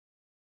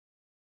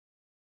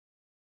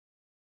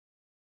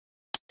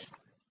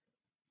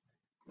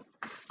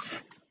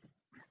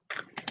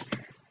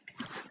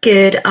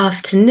Good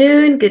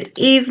afternoon, good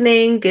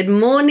evening, good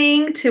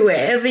morning to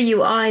wherever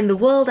you are in the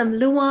world. I'm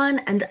Luan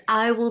and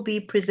I will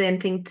be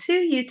presenting to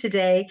you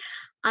today.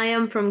 I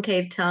am from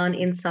Cape Town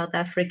in South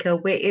Africa,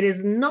 where it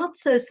is not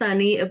so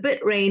sunny, a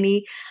bit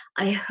rainy.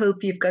 I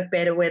hope you've got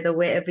better weather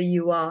wherever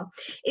you are.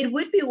 It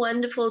would be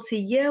wonderful to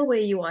hear where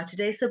you are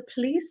today, so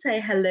please say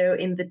hello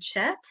in the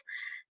chat.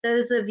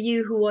 Those of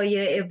you who are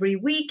here every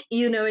week,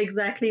 you know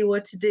exactly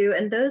what to do.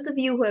 And those of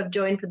you who have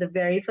joined for the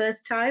very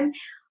first time,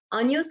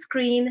 on your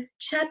screen,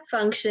 chat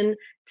function,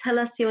 tell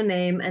us your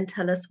name and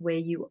tell us where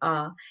you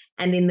are.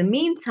 And in the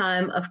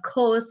meantime, of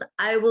course,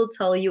 I will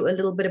tell you a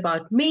little bit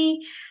about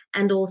me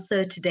and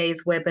also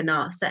today's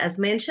webinar. So as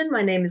mentioned,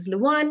 my name is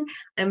Luan.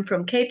 I'm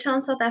from Cape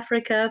Town, South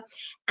Africa,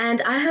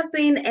 and I have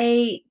been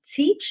a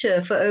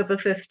teacher for over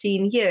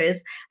 15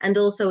 years and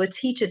also a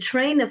teacher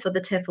trainer for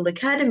the TEFL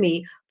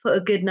Academy for a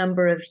good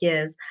number of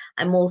years.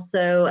 I'm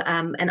also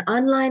an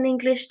online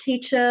English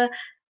teacher,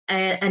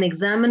 an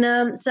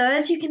examiner. So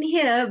as you can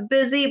hear,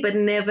 busy but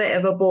never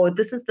ever bored.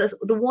 This is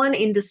the one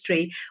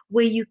industry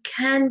where you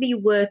can be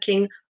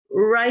working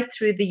right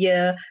through the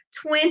year,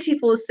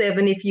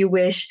 24/7 if you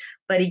wish.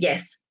 But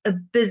yes, a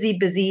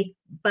busy,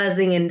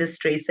 buzzing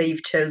industry. So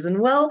you've chosen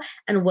well,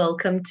 and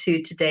welcome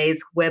to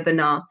today's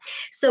webinar.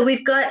 So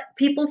we've got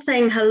people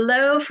saying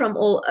hello from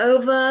all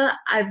over.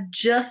 I've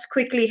just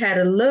quickly had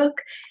a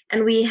look,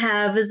 and we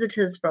have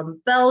visitors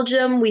from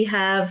Belgium. We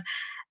have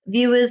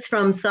viewers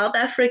from South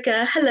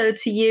Africa, hello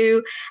to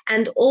you,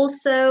 and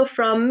also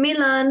from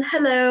Milan,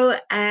 hello,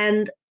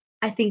 and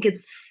I think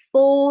it's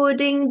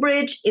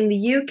Fordingbridge in the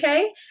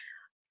UK.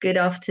 Good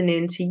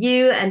afternoon to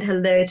you, and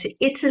hello to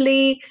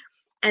Italy,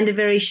 and a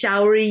very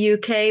showery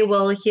UK.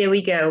 Well, here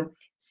we go.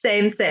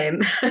 Same.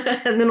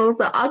 And then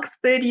also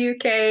Oxford,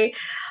 UK,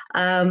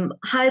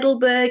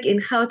 Heidelberg in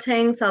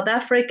Gauteng, South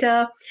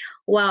Africa.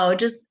 Wow,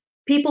 just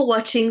people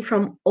watching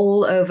from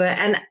all over.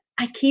 And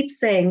I keep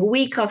saying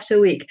week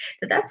after week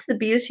that that's the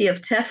beauty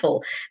of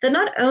TEFL, that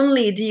not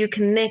only do you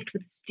connect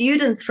with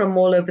students from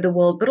all over the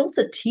world, but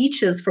also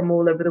teachers from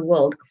all over the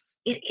world.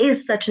 It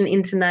is such an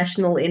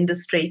international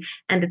industry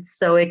and it's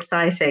so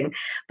exciting.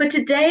 But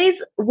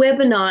today's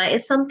webinar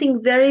is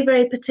something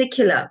very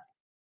particular,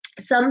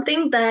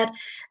 something that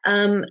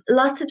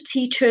lots of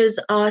teachers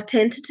are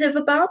tentative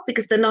about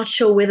because they're not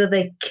sure whether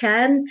they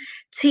can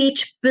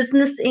teach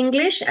business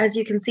English. As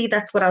you can see,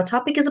 that's what our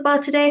topic is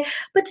about today.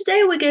 But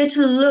today we're going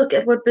to look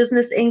at what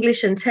business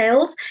English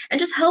entails and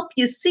just help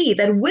you see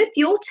that with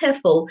your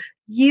TEFL,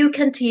 you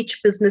can teach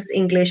business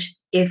English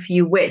if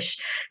you wish.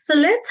 So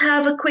let's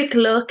have a quick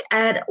look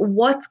at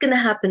what's going to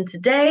happen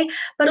today,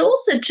 but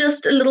also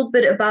just a little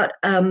bit about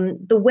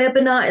the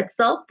webinar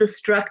itself, the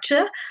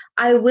structure.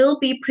 I will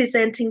be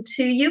presenting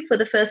to you for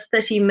the first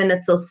 30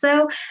 minutes or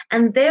so,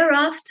 and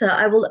thereafter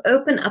I will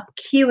open up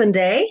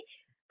Q&A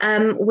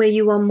where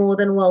you are more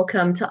than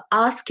welcome to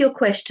ask your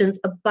questions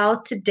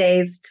about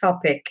today's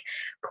topic.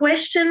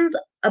 Questions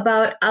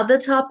about other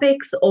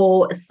topics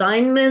or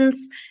assignments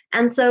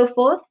and so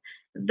forth,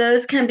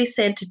 those can be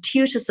sent to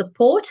tutor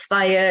support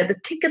via the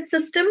ticket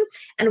system,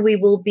 and we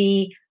will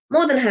be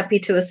more than happy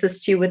to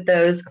assist you with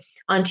those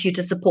on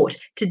tutor support.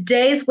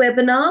 Today's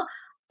webinar,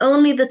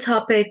 only the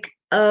topic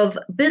of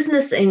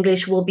business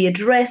English will be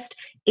addressed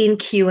in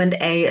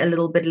Q&A a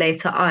little bit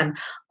later on.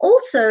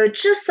 Also,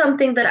 just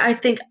something that I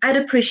think I'd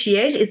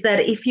appreciate is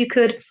that if you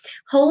could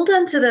hold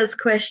on to those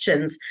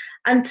questions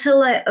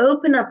until I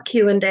open up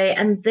Q&A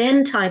and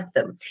then type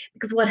them.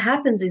 Because what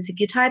happens is if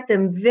you type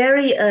them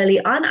very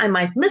early on, I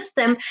might miss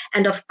them.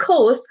 And of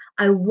course,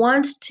 I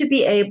want to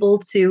be able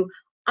to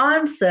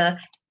answer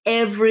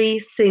every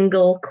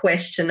single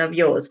question of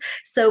yours.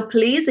 So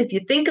please, if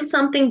you think of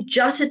something,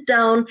 jot it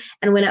down.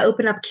 And when I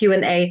open up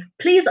Q&A,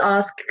 please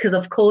ask, because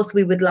of course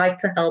we would like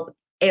to help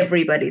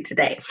everybody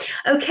today.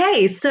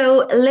 Okay,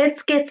 so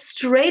let's get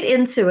straight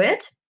into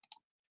it.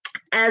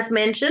 As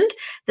mentioned,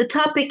 the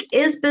topic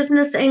is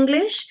business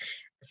English,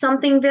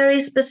 something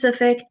very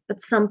specific,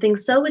 but something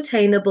so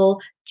attainable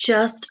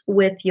just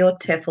with your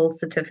TEFL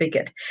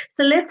certificate.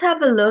 So let's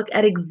have a look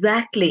at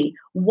exactly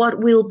what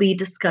we'll be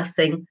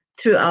discussing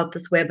throughout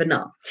this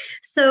webinar.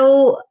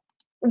 So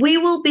we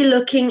will be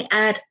looking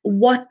at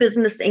what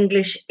business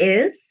English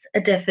is, a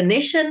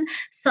definition,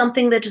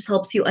 something that just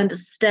helps you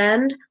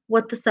understand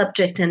what the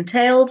subject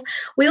entails.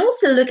 We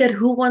also look at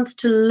who wants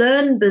to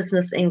learn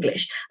business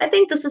English. I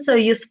think this is so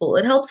useful.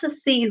 It helps us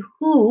see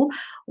who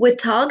we're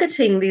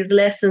targeting these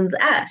lessons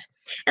at.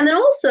 And then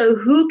also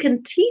who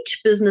can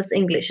teach business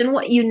English and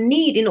what you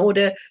need in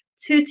order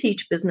to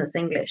teach business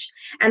English.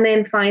 And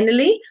then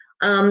finally,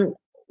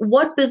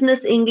 what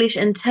business English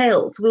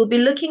entails. We'll be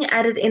looking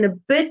at it in a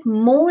bit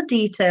more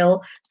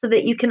detail so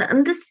that you can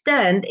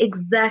understand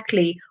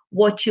exactly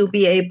what you'll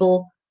be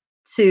able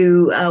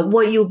to,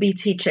 what you'll be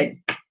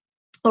teaching.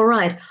 All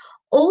right.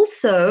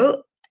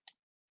 Also,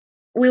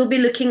 we'll be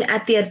looking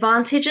at the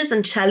advantages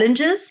and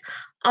challenges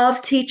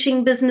of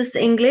teaching business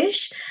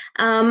English,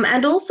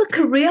 and also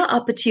career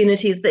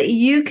opportunities that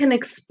you can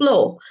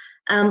explore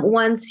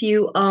once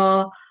you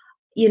are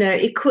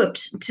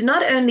equipped to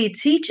not only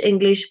teach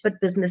English but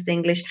business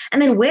English,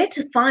 and then where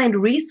to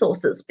find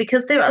resources,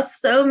 because there are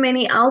so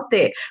many out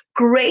there,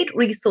 great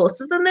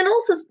resources, and then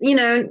also,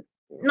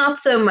 not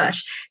so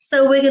much.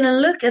 So we're going to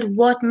look at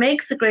what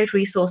makes a great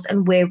resource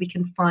and where we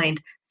can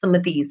find some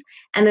of these.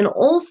 And then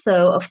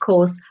also, of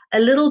course, a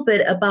little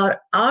bit about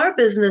our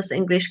business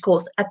English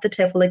course at the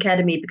TEFL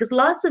Academy, because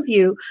lots of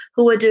you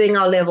who are doing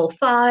our level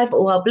 5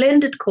 or our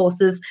blended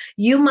courses,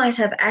 you might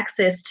have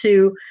access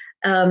to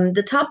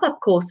the top-up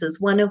courses,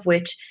 one of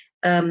which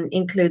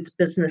includes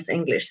business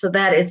English. So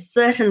that is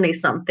certainly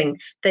something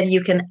that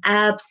you can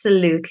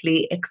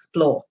absolutely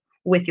explore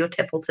with your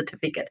TEFL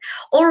certificate.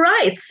 All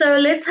right, so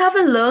let's have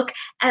a look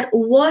at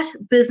what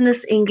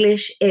business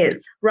English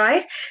is,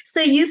 right?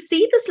 So you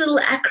see this little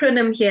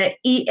acronym here,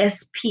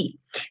 ESP.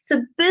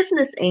 So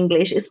business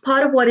English is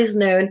part of what is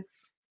known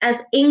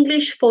as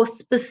English for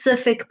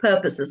specific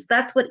purposes.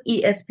 That's what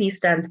ESP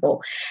stands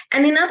for.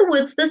 And in other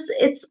words,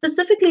 it's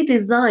specifically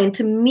designed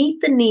to meet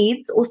the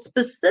needs or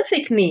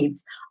specific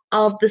needs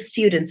of the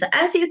students. So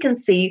as you can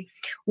see,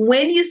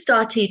 when you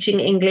start teaching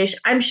English,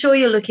 I'm sure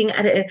you're looking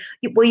at it,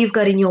 what you've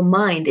got in your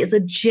mind is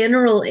a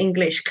general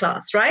English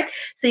class, right?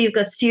 So you've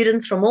got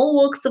students from all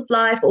walks of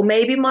life, or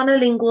maybe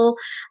monolingual,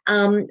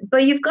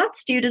 but you've got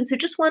students who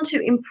just want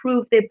to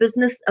improve their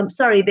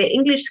their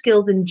English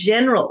skills in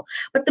general.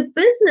 But the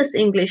business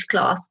English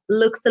class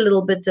looks a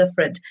little bit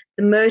different.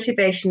 The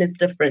motivation is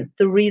different.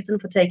 The reason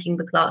for taking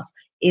the class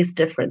is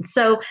different.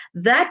 So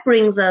that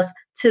brings us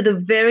to the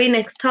very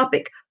next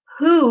topic.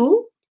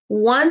 Who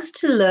wants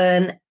to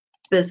learn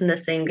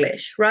business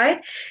English, right?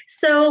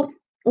 So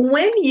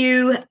when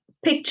you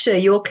picture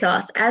your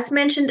class, as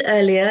mentioned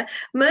earlier,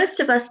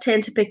 most of us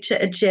tend to picture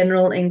a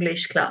general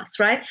English class,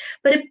 right?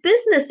 But a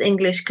business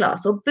English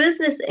class or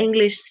business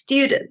English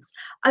students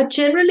are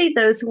generally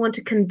those who want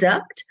to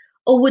conduct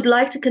or would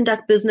like to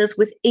conduct business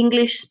with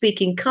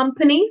English-speaking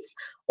companies,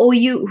 or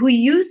who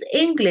use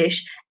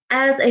English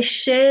as a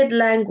shared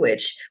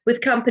language with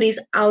companies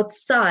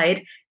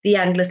outside the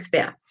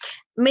Anglosphere.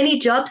 Many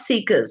job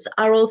seekers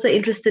are also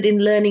interested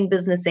in learning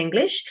business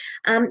English.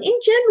 In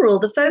general,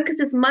 the focus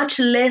is much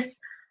less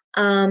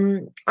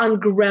on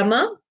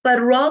grammar,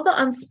 but rather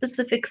on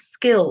specific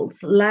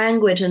skills,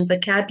 language and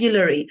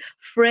vocabulary,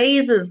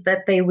 phrases that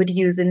they would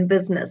use in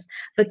business,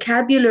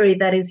 vocabulary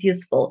that is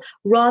useful,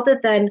 rather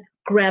than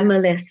grammar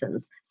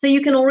lessons. So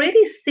you can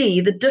already see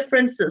the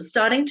differences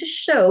starting to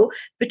show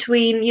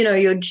between,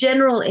 your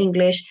general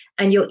English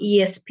and your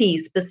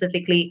ESP,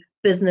 specifically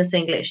business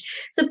English.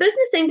 So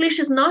business English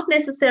is not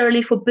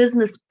necessarily for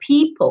business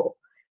people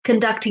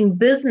conducting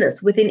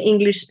business within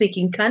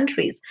English-speaking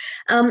countries.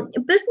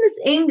 Business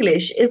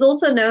English is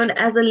also known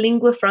as a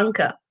lingua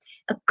franca,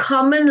 a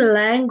common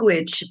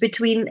language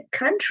between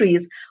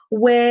countries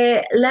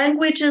where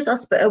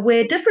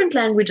where different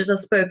languages are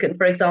spoken.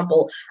 For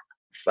example,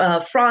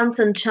 France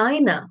and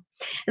China.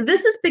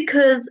 This is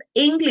because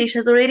English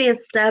has already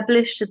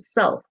established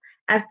itself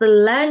as the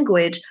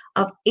language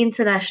of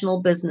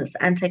international business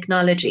and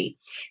technology.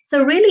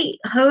 So really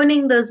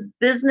honing those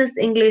business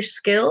English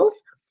skills,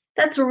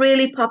 that's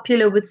really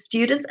popular with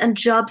students and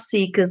job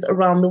seekers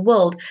around the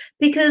world.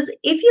 Because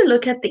if you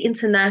look at the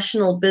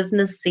international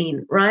business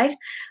scene, right,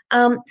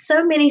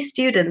 so many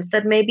students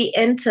that maybe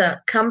enter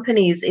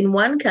companies in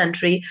one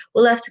country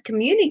will have to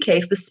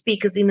communicate with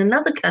speakers in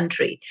another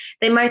country.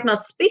 They might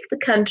not speak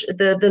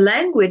the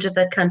language of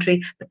that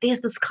country, but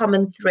there's this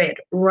common thread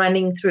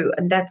running through,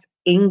 and that's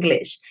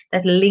English,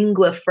 that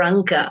lingua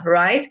franca,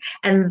 right?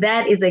 And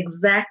that is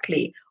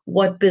exactly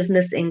what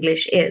business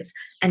English is,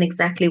 and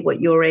exactly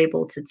what you're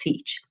able to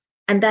teach.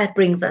 And that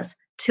brings us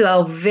to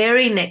our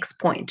very next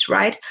point,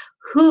 right?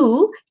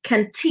 Who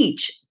can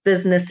teach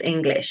business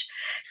English?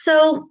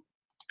 So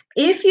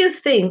if you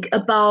think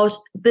about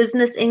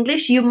business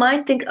English, you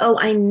might think, oh,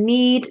 I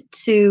need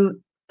to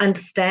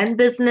understand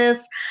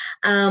business.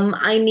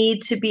 I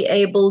need to be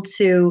able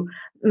to,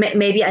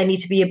 maybe I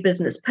need to be a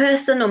business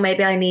person, or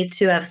maybe I need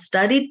to have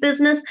studied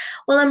business.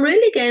 Well, I'm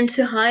really going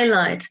to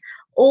highlight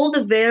all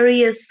the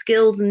various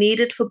skills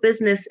needed for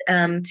business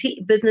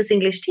business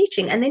English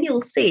teaching, and then you'll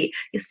see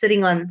you're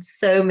sitting on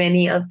so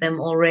many of them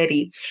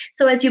already.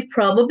 So as you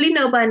probably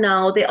know by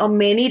now, there are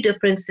many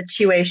different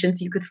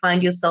situations you could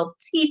find yourself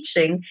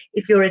teaching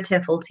if you're a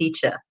TEFL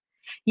teacher.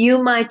 You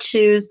might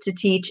choose to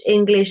teach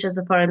English as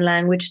a foreign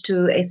language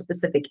to a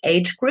specific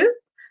age group,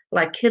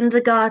 like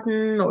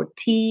kindergarten or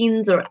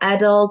teens or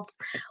adults,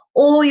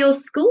 or your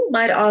school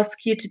might ask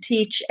you to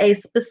teach a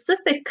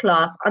specific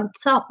class on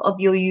top of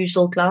your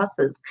usual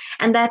classes.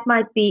 And that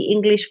might be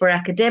English for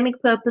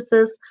academic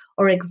purposes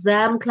or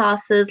exam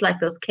classes like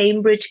those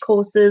Cambridge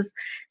courses.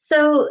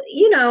 So,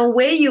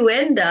 where you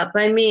end up,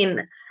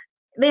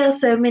 there are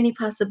so many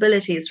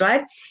possibilities,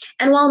 right?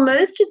 And while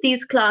most of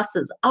these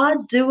classes are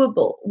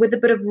doable with a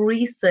bit of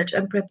research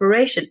and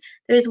preparation,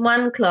 there is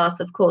one class,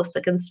 of course,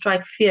 that can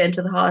strike fear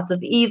into the hearts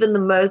of even the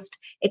most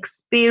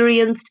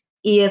experienced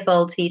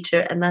EFL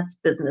teacher, and that's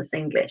business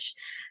English.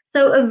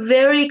 So a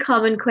very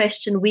common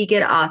question we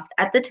get asked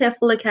at the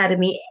TEFL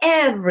Academy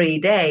every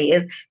day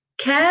is,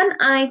 Can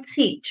I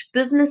teach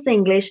business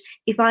English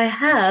if I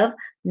have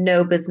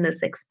no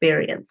business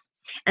experience?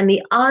 And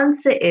the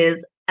answer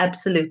is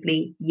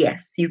absolutely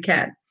yes, you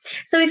can.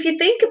 So if you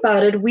think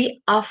about it,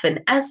 we often,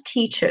 as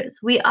teachers,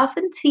 we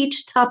often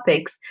teach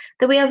topics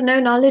that we have no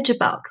knowledge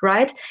about,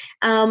 right?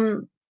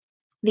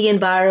 The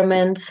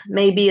environment,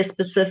 maybe a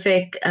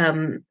specific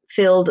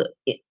field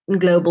in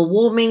global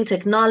warming,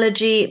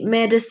 technology,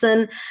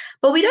 medicine,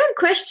 but we don't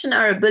question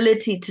our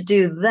ability to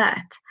do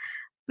that.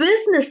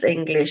 Business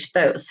English,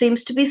 though,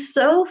 seems to be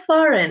so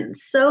foreign,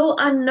 so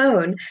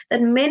unknown,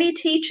 that many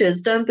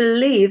teachers don't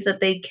believe that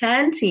they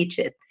can teach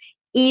it,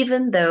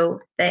 even though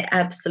they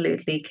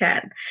absolutely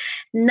can.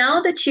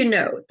 Now that you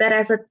know that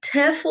as a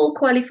TEFL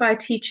qualified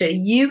teacher,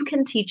 you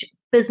can teach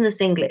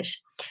business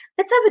English,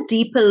 let's have a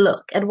deeper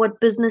look at what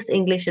business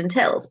English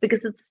entails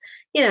because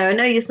I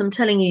know yes, I'm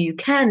telling you you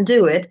can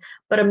do it,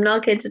 but I'm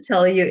not going to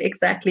tell you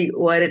exactly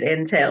what it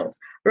entails.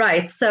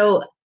 Right.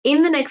 So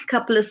in the next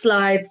couple of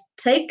slides,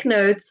 take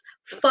notes,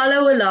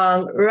 follow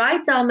along,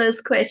 write down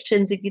those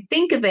questions if you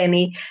think of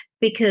any,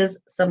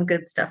 because some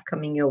good stuff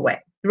coming your way.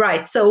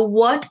 Right. So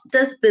what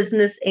does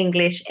business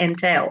English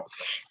entail?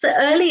 So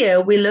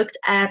earlier we looked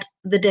at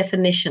the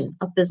definition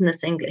of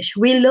business English.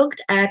 We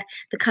looked at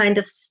the kind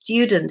of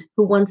student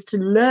who wants to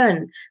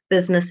learn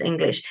business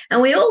English.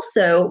 And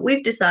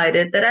we've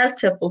decided that as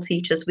TEFL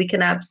teachers, we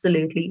can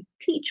absolutely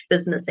teach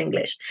business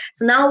English.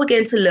 So now we're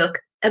going to look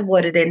at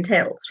what it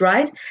entails,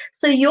 right?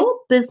 So your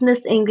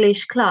business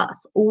English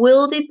class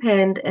will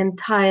depend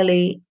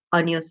entirely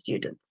on your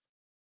students.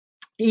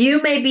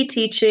 You may be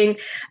teaching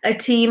a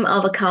team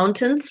of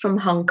accountants from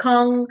Hong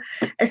Kong,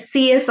 a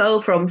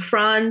CFO from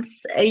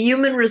France, a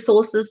human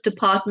resources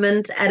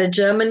department at a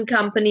German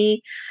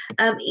company.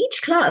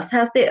 Each class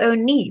has their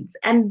own needs,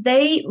 and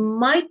they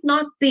might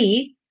not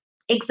be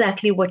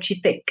exactly what you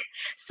think.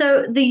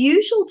 So, the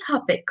usual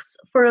topics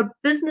for a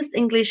business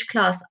English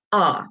class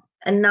are,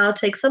 and now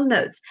take some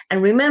notes.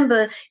 And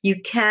remember,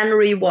 you can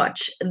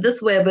rewatch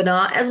this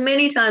webinar as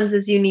many times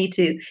as you need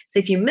to. So,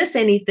 if you miss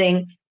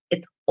anything,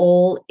 it's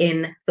all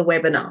in the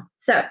webinar.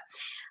 So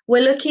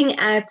we're looking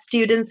at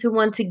students who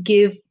want to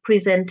give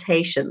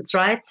presentations,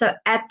 right? So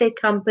at their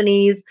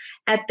companies,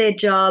 at their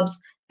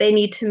jobs, they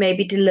need to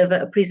maybe deliver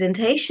a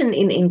presentation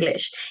in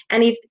English.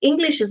 And if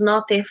English is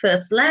not their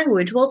first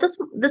language, well,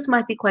 this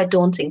might be quite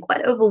daunting,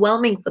 quite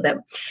overwhelming for them.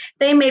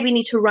 They maybe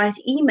need to write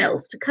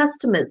emails to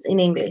customers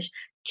in English,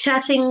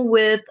 chatting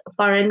with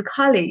foreign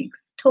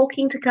colleagues,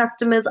 talking to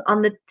customers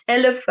on the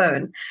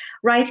telephone,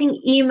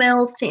 writing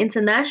emails to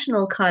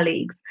international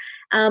colleagues,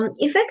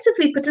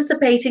 effectively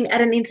participating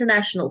at an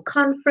international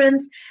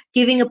conference,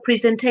 giving a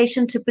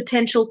presentation to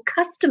potential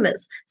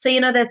customers. So,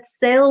 that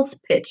sales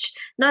pitch,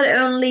 not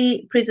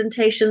only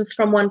presentations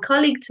from one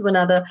colleague to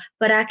another,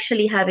 but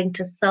actually having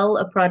to sell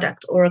a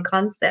product or a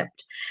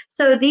concept.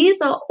 So,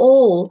 these are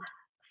all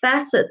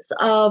facets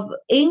of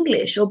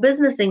English or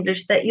business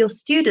English that your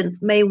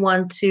students may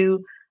want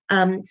to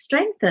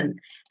strengthen.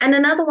 And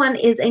another one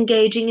is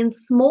engaging in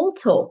small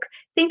talk.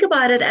 Think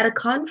about it at a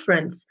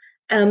conference.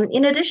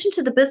 In addition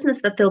to the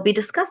business that they'll be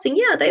discussing,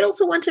 yeah, they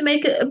also want to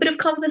make a bit of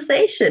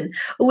conversation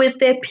with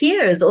their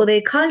peers or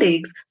their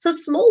colleagues. So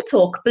small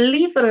talk,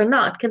 believe it or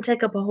not, can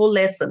take up a whole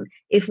lesson,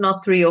 if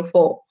not 3 or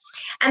 4.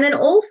 And then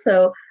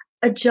also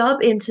a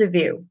job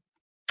interview,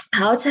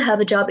 how to have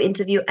a job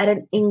interview at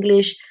an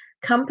English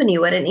company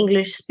or at an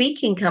English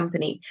speaking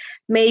company.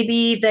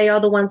 Maybe they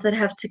are the ones that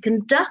have to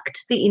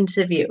conduct the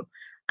interview.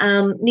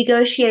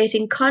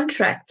 Negotiating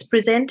contracts,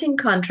 presenting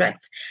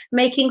contracts,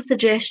 making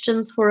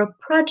suggestions for a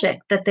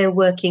project that they're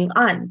working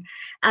on,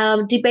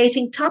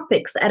 debating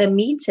topics at a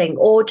meeting,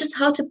 or just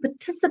how to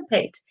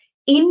participate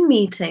in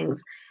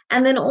meetings.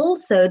 And then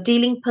also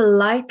dealing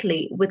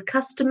politely with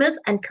customers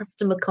and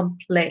customer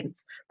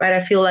complaints, right?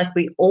 I feel like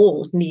we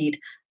all need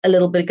a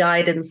little bit of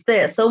guidance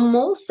there. So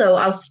more so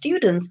our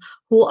students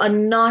who are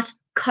not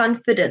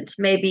confident,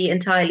 maybe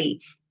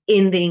entirely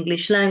in the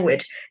English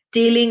language,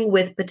 dealing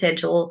with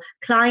potential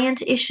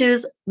client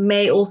issues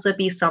may also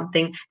be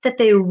something that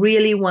they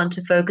really want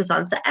to focus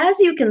on. So as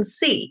you can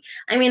see,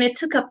 I mean, it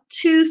took up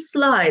 2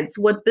 slides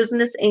what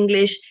business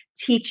English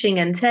teaching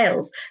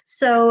entails.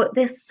 So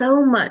there's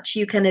so much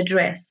you can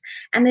address.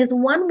 And there's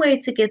one way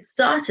to get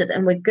started,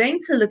 and we're going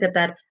to look at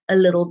that a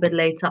little bit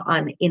later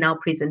on in our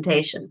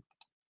presentation.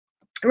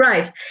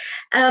 Right.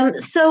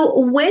 So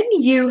when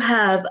you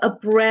have a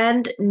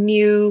brand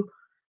new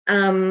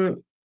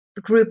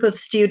group of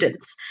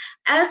students,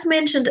 as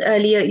mentioned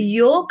earlier,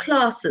 your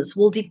classes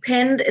will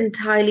depend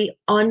entirely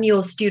on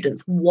your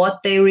students, what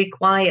they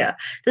require,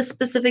 the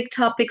specific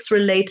topics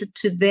related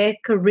to their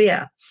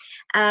career,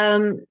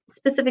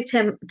 specific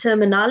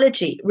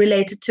terminology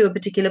related to a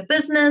particular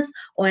business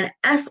or an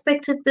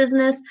aspect of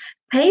business,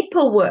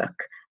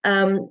 paperwork,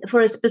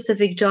 for a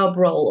specific job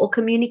role, or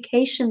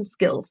communication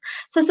skills.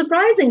 So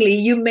surprisingly,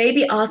 you may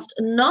be asked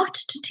not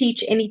to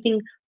teach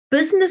anything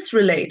business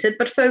related,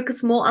 but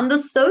focus more on the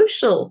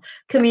social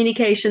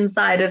communication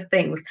side of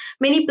things.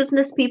 Many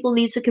business people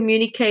need to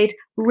communicate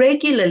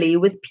regularly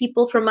with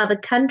people from other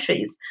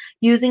countries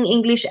using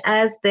English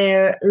as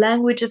their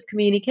language of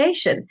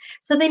communication.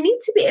 So they need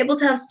to be able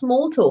to have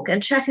small talk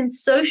and chat in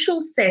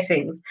social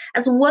settings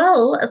as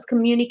well as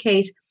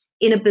communicate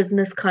in a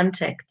business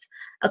context.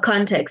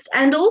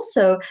 And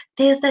also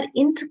there's that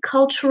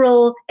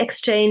intercultural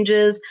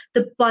exchanges,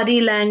 the body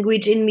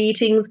language in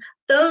meetings.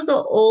 Those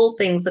are all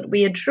things that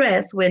we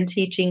address when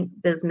teaching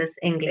business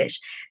English.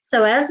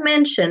 So as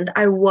mentioned,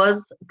 I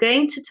was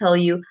going to tell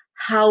you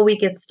how we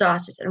get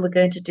started, and we're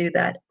going to do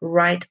that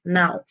right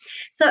now.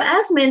 So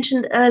as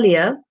mentioned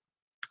earlier,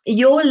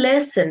 your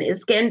lessons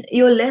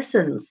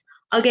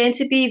are going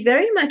to be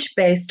very much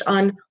based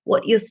on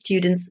what your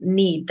students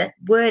need. That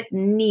word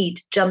need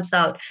jumps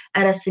out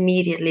at us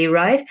immediately,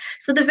 right?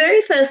 So the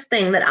very first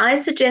thing that I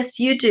suggest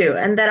you do,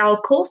 and that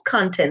our course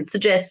content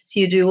suggests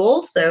you do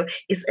also,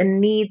 is a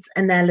needs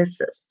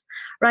analysis,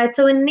 right?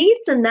 So a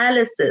needs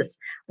analysis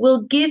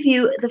will give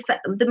you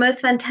the most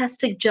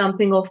fantastic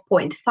jumping off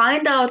point.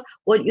 Find out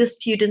what your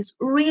students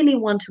really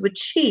want to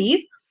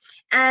achieve,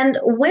 and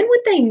when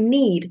would they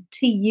need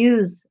to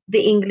use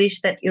the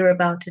English that you're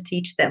about to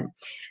teach them?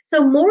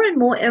 So more and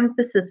more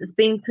emphasis is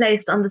being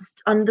placed on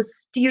the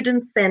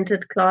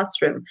student-centered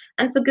classroom,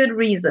 and for good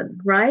reason,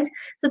 right?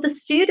 So the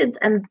students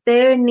and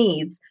their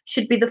needs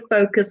should be the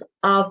focus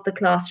of the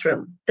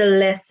classroom, the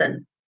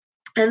lesson.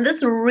 And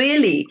this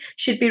really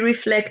should be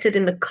reflected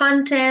in the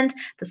content,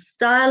 the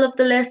style of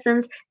the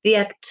lessons, the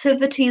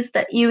activities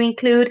that you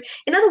include.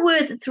 In other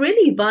words, it's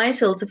really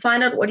vital to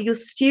find out what your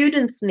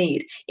students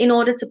need in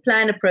order to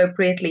plan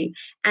appropriately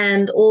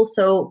and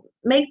also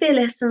make their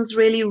lessons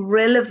really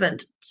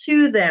relevant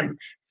to them,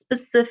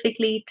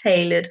 specifically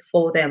tailored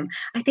for them.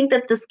 I think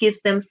that this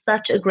gives them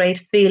such a great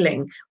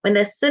feeling when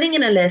they're sitting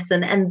in a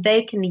lesson and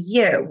they can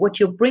hear what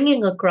you're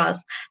bringing across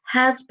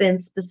has been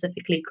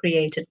specifically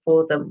created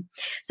for them.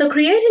 So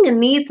creating a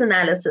needs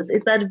analysis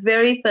is that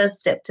very first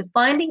step to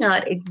finding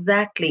out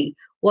exactly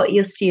what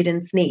your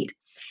students need.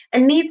 A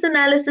needs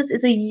analysis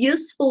is a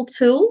useful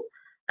tool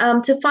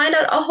to find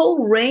out a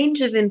whole range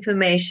of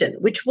information,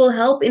 which will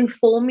help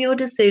inform your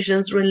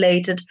decisions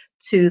related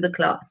to the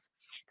class.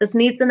 This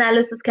needs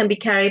analysis can be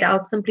carried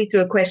out simply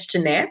through a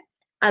questionnaire.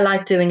 I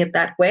like doing it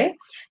that way,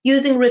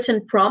 using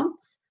written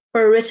prompts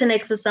for a written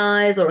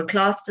exercise or a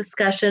class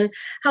discussion.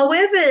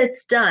 However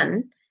it's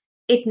done,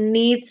 it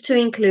needs to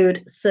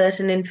include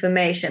certain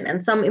information,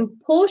 and some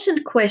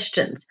important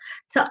questions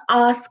to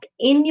ask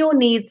in your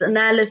needs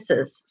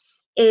analysis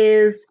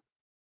is,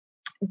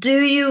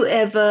 do you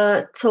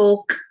ever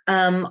talk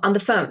on the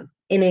phone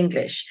in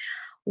English?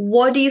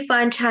 What do you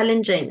find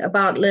challenging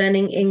about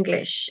learning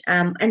English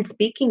and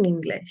speaking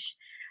English?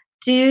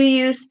 Do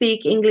you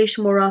speak English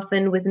more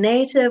often with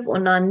native or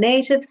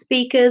non-native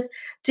speakers?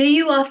 Do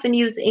you often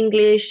use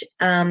English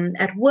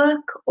at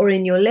work or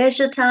in your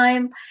leisure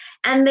time?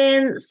 And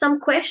then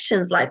some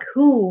questions like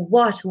who,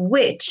 what,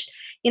 which,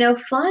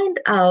 find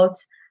out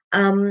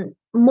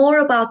more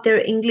about their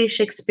English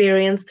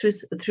experience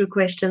through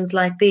questions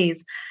like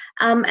these.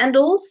 And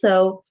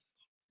also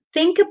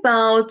think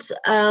about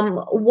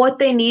what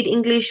they need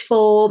English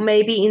for,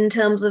 maybe in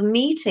terms of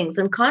meetings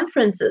and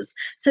conferences.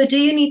 So, do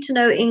you need to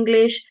know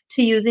English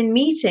to use in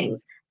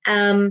meetings,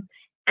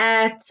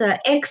 at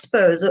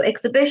expos or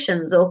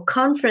exhibitions or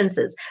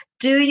conferences?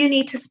 Do you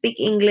need to speak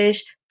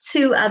English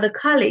to other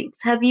colleagues?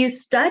 Have you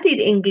studied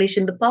English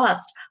in the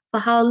past? For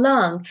how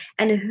long?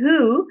 And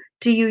who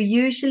do you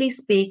usually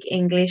speak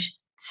English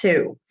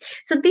to?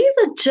 So, these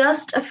are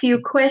just a few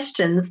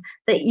questions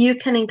that you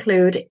can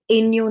include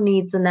in your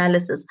needs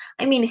analysis.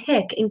 I mean,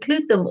 heck,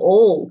 include them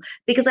all,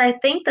 because I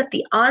think that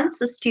the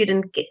answers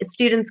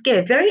students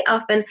give, very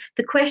often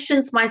the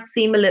questions might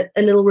seem a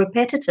little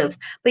repetitive,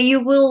 but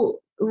you will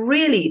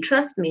really,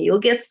 trust me, you'll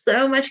get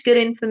so much good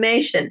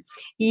information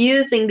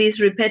using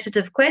these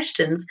repetitive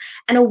questions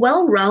and a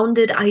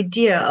well-rounded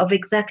idea of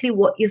exactly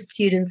what your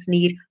students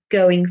need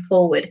going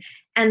forward.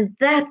 And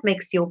that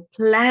makes your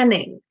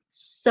planning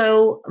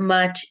so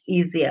much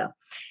easier.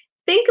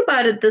 Think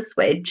about it this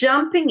way: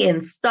 jumping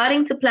in,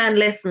 starting to plan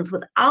lessons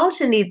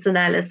without a needs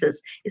analysis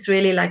is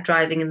really like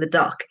driving in the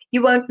dark.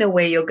 You won't know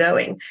where you're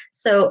going.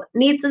 So,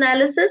 needs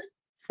analysis,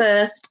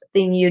 first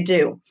thing you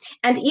do.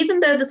 And even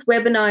though this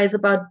webinar is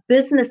about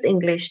business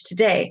English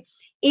today,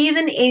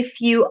 even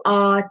if you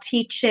are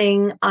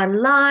teaching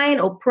online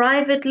or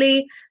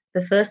privately,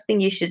 the first thing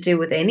you should do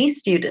with any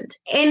student,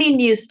 any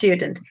new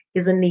student,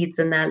 is a needs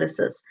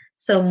analysis.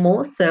 So,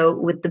 more so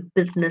with the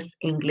business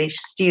English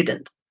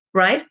student,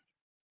 right?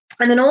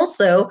 And then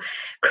also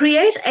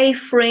create a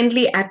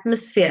friendly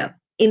atmosphere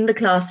in the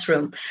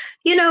classroom.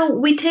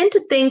 We tend to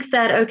think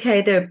that,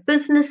 okay, they're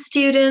business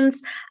students,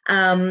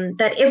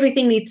 that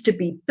everything needs to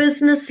be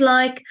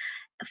business-like.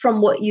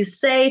 from what you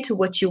say to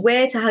what you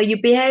wear to how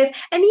you behave.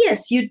 And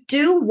yes, you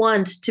do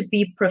want to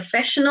be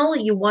professional.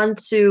 You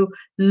want to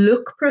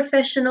look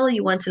professional.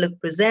 You want to look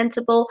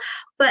presentable,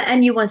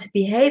 and you want to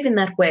behave in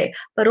that way.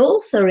 But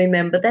also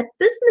remember that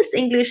business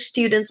English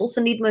students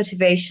also need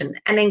motivation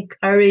and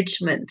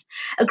encouragement.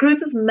 A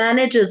group of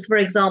managers, for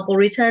example,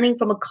 returning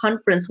from a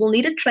conference will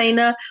need a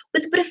trainer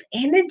with a bit of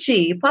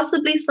energy,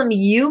 possibly some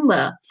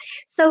humor.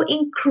 So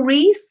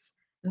increase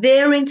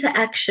their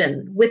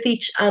interaction with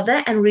each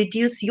other and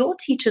reduce your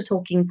teacher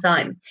talking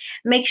time.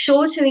 Make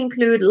sure to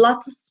include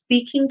lots of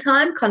speaking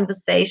time,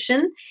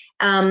 conversation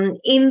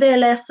in their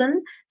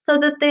lesson so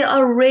that there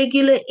are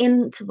regular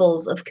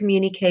intervals of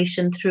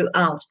communication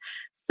throughout.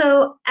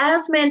 So,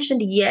 as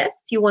mentioned,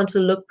 yes, you want to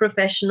look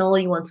professional,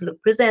 you want to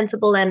look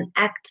presentable and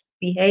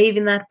behave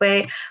in that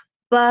way,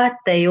 but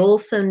they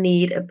also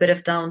need a bit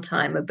of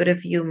downtime, a bit of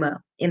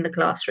humor in the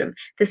classroom.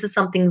 This is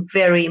something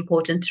very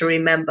important to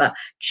remember.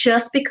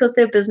 Just because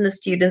they're business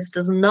students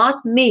does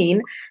not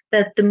mean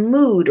that the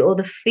mood or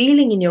the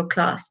feeling in your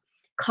class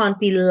can't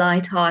be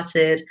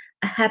lighthearted,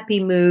 a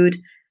happy mood,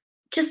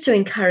 just to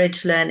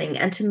encourage learning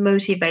and to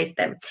motivate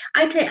them.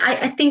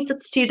 I think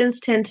that students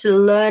tend to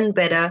learn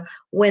better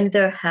when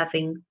they're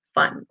having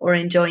fun or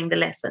enjoying the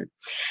lesson.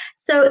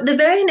 So the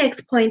very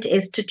next point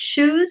is to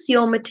choose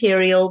your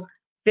materials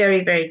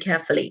very, very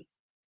carefully.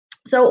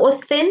 So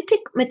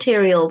authentic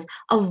materials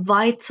are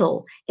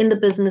vital in the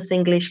business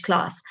English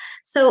class.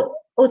 So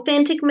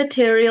authentic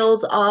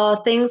materials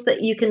are things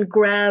that you can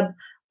grab,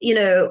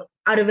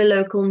 out of a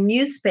local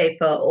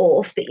newspaper or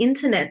off the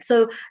internet.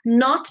 So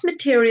not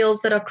materials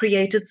that are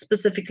created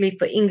specifically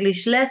for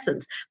English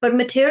lessons, but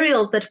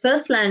materials that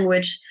first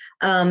language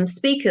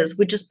speakers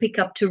would just pick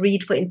up to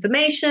read for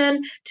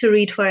information, to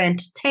read for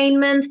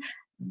entertainment.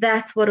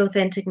 That's what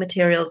authentic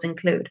materials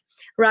include,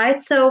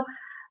 right? So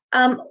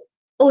um,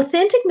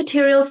 authentic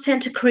materials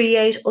tend to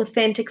create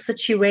authentic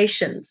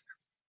situations,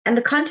 and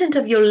the content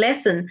of your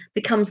lesson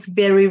becomes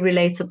very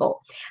relatable.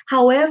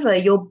 However,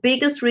 your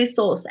biggest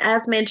resource,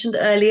 as mentioned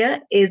earlier,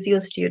 is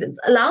your students.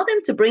 Allow them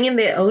to bring in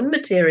their own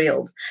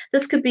materials.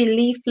 This could be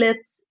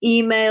leaflets,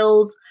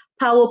 emails,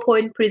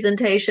 PowerPoint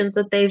presentations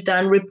that they've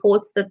done,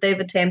 reports that they've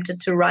attempted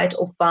to write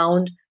or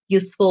found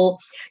useful.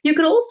 You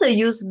could also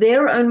use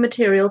their own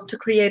materials to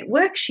create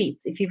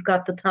worksheets if you've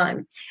got the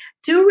time.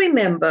 Do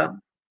remember,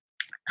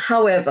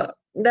 however,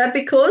 that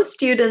because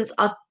students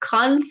are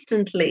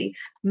constantly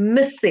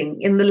missing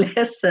in the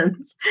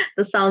lessons,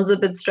 this sounds a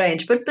bit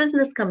strange, but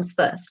business comes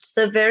first.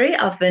 So very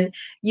often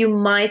you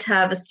might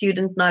have a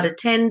student not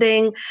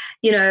attending,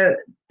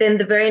 then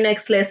the very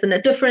next lesson,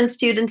 a different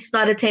student's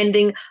not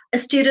attending. A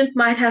student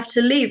might have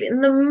to leave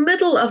in the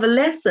middle of a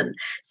lesson.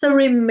 So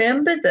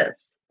remember this,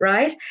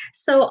 right?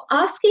 So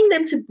asking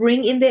them to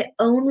bring in their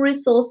own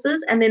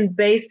resources and then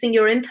basing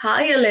your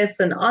entire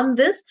lesson on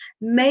this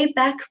may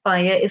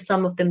backfire if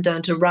some of them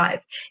don't arrive.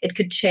 It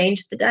could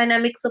change the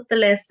dynamics of the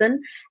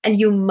lesson, and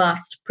you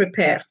must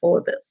prepare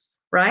for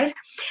this, right?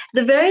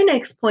 The very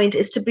next point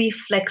is to be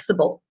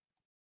flexible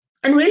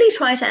and really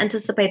try to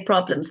anticipate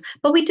problems.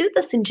 But we do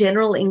this in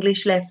general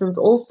English lessons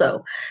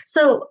also.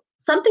 So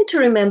something to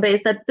remember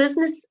is that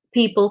business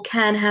people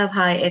can have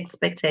high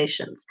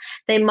expectations.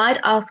 They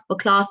might ask for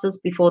classes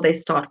before they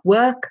start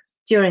work,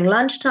 during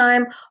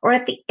lunchtime, or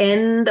at the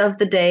end of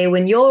the day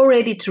when you're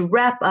ready to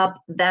wrap up.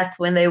 That's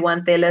when they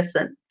want their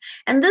lesson.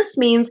 And this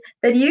means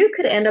that you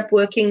could end up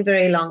working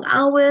very long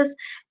hours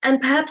and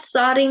perhaps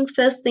starting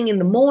first thing in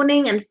the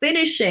morning and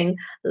finishing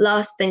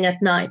last thing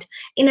at night.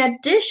 In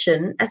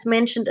addition, as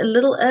mentioned a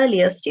little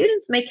earlier,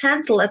 students may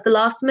cancel at the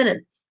last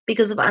minute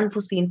because of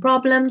unforeseen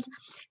problems.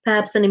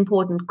 Perhaps an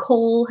important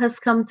call has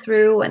come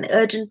through, an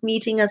urgent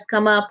meeting has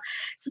come up.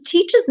 So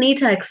teachers need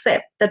to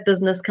accept that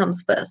business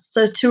comes first.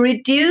 So to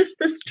reduce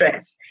the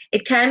stress,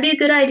 it can be a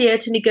good idea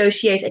to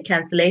negotiate a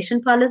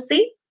cancellation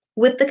policy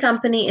with the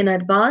company in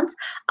advance.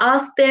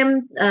 Ask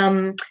them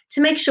to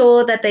make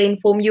sure that they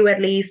inform you at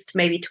least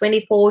maybe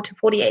 24 to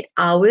 48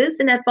 hours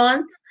in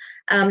advance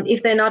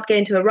if they're not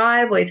going to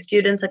arrive or if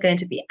students are going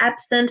to be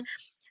absent.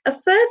 A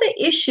further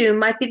issue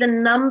might be the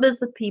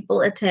numbers of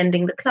people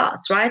attending the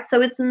class, right? So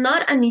it's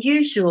not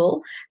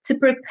unusual to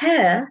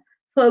prepare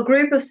for a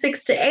group of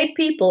 6 to 8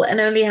 people and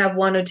only have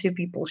 1 or 2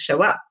 people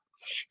show up.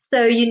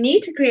 So you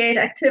need to create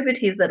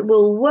activities that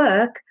will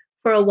work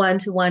for a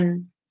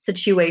one-to-one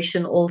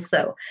situation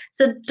also.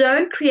 So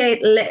don't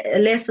create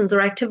lessons or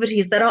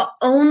activities that are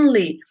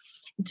only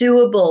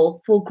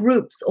doable for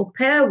groups or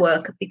pair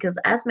work, because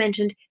as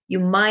mentioned, you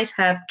might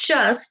have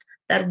just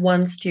that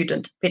one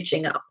student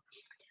pitching up.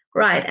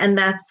 Right, and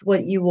that's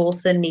what you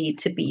also need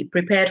to be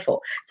prepared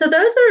for. So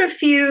those are a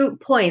few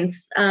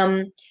points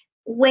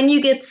when you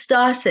get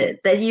started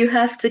that you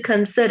have to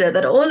consider,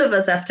 that all of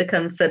us have to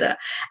consider.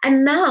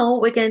 And now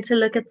we're going to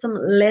look at some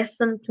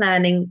lesson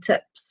planning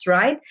tips,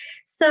 right?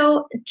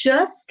 So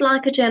just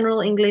like a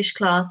general English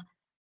class,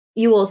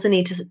 you also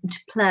need to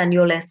plan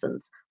your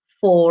lessons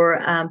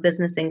for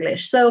business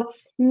English. So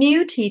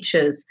new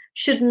teachers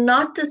should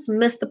not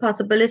dismiss the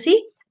possibility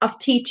of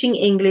teaching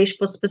English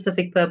for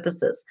specific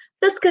purposes.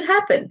 This could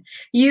happen.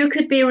 You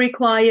could be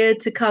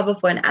required to cover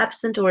for an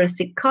absent or a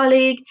sick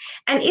colleague.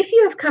 And if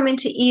you have come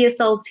into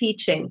ESL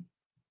teaching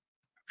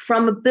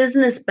from a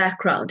business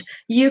background,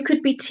 you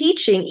could be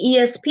teaching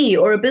ESP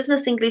or a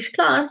business English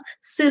class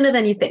sooner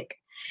than you think.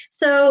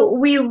 So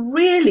we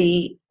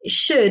really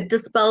should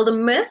dispel the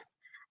myth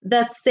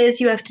that says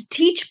you have to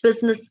teach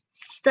business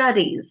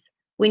studies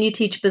when you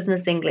teach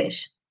business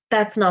English.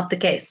 That's not the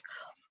case.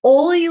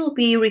 All you'll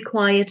be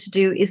required to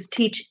do is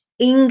teach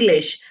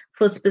English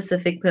for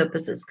specific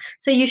purposes.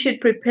 So you should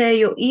prepare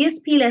your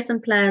ESP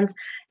lesson plans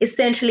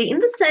essentially in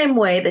the same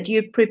way that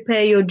you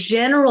prepare your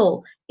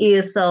general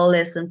ESL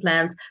lesson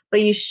plans,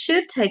 but you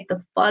should take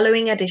the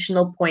following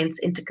additional points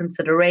into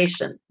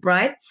consideration,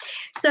 right?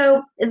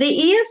 So the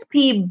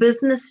ESP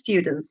business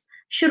students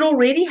should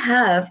already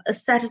have a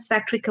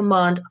satisfactory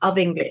command of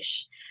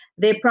English.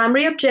 Their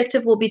primary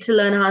objective will be to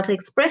learn how to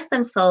express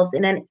themselves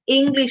in an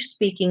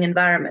English-speaking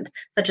environment,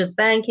 such as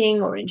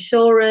banking or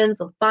insurance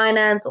or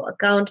finance or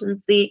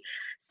accountancy.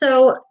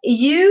 So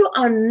you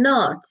are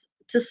not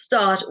to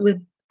start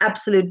with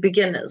absolute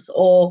beginners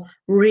or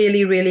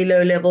really, really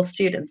low-level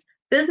students.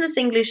 Business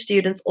English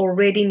students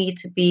already need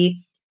to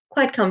be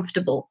quite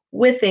comfortable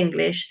with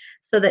English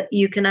so that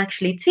you can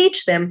actually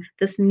teach them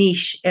this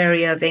niche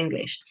area of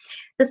English.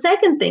 The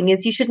second thing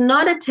is you should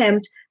not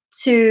attempt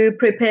to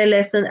prepare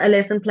a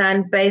lesson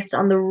plan based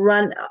on the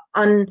run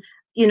on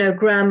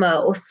grammar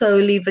or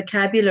solely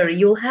vocabulary.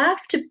 You'll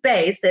have to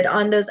base it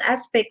on those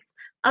aspects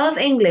of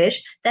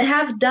English that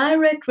have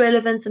direct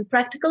relevance and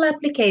practical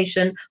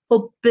application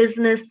for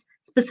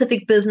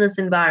specific business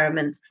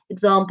environments.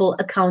 Example,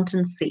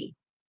 accountancy.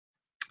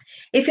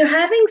 If you're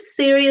having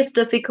serious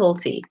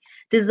difficulty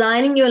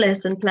designing your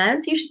lesson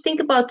plans, you should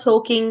think about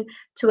talking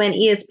to an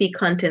ESP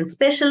content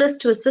specialist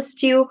to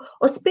assist you,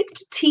 or speak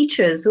to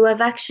teachers who have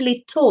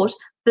actually taught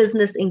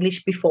business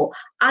English before.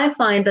 I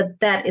find that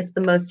that is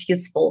the most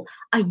useful.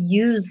 I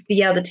use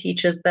the other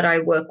teachers that I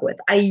work with.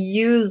 I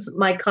use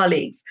my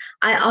colleagues.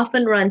 I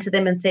often run to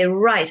them and say,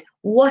 right,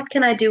 what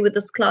can I do with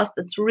this class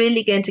that's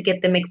really going to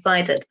get them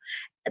excited?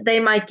 They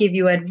might give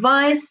you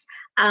advice.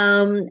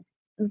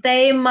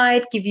 They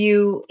might give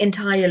you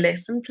entire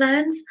lesson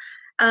plans.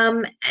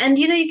 And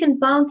you can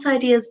bounce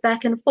ideas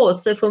back and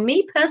forth. So for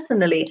me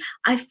personally,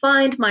 I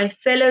find my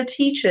fellow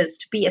teachers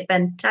to be a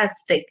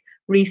fantastic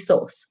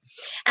resource.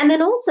 And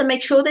then also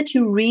make sure that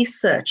you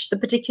research the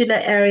particular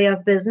area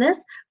of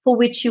business for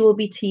which you will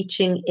be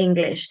teaching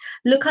English.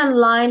 Look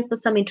online for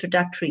some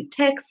introductory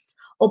texts,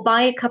 or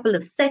buy a couple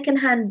of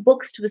secondhand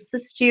books to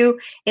assist you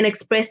in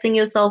expressing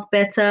yourself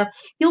better.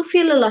 You'll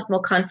feel a lot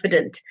more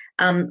confident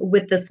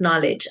with this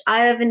knowledge. I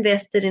have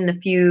invested in a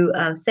few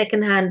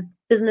secondhand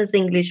business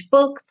English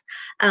books.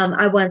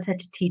 I once had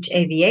to teach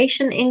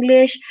aviation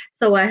English,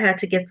 so I had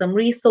to get some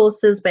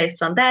resources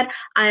based on that.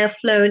 I have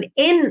flown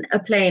in a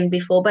plane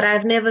before, but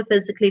I've never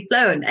physically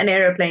flown an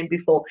aeroplane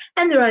before.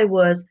 And there I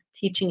was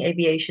teaching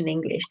aviation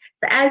English.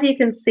 So as you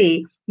can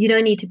see, you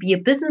don't need to be a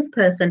business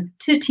person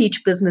to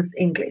teach business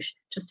English,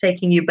 just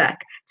taking you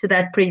back to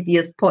that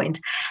previous point.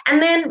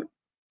 And then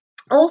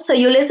also,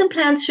 your lesson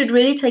plans should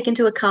really take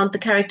into account the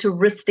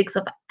characteristics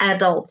of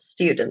adult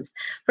students.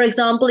 For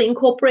example,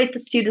 incorporate the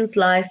students'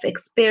 life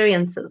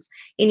experiences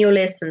in your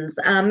lessons.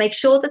 Make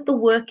sure that the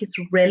work is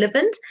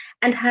relevant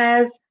and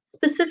has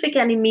specific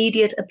and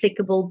immediate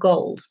applicable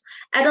goals.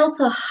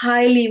 Adults are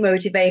highly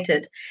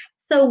motivated.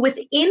 So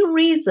within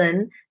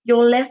reason,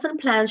 your lesson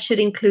plans should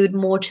include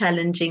more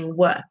challenging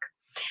work.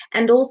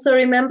 And also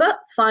remember,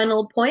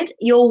 final point,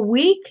 your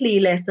weekly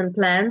lesson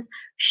plans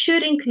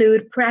should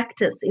include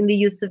practice in the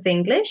use of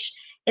English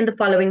in the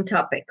following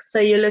topics. So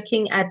you're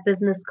looking at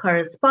business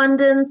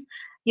correspondence,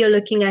 you're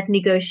looking at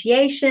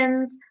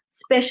negotiations,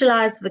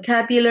 specialized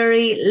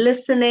vocabulary,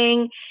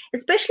 listening,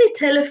 especially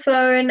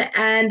telephone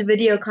and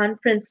video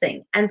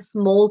conferencing, and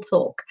small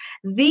talk.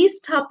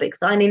 These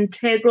topics are an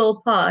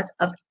integral part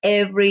of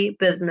every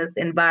business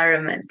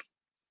environment.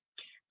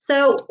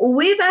 So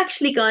we've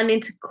actually gone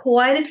into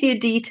quite a few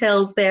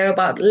details there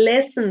about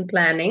lesson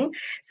planning.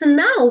 So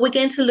now we're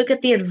going to look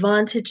at the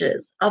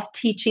advantages of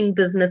teaching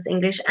business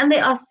English, and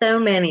there are so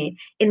many,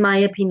 in my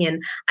opinion.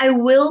 I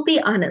will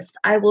be honest,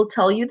 I will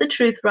tell you the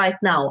truth right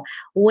now.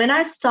 When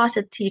I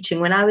started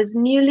teaching, when I was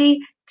newly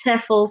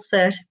TEFL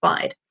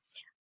certified,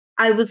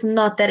 I was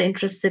not that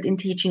interested in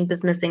teaching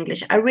business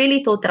English. I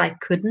really thought that I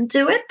couldn't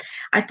do it.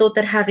 I thought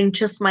that having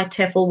just my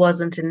TEFL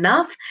wasn't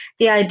enough.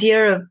 The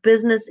idea of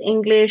business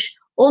English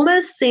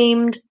almost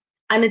seemed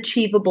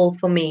unachievable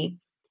for me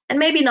and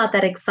maybe not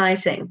that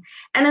exciting.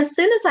 And as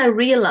soon as I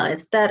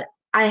realized that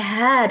I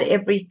had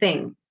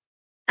everything,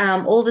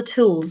 all the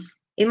tools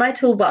in my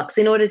toolbox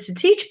in order to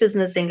teach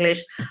business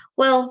English,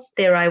 well,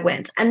 there I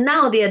went. And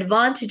now the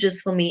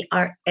advantages for me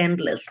are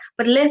endless.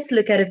 But let's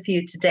look at a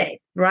few today,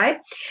 right?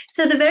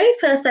 So the very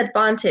first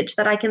advantage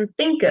that I can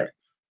think of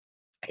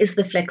is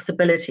the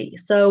flexibility.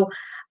 So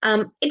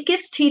it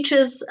gives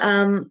teachers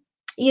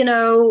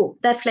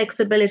that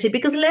flexibility,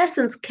 because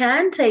lessons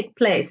can take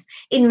place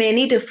in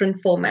many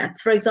different formats.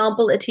 For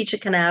example, a teacher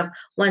can have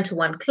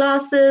one-to-one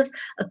classes,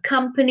 a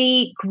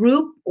company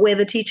group where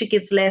the teacher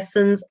gives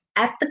lessons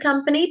at the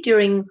company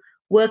during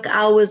work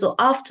hours or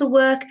after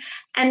work,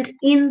 and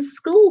in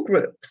school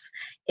groups.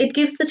 It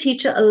gives the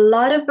teacher a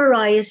lot of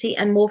variety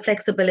and more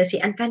flexibility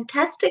and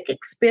fantastic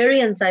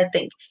experience, I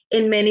think,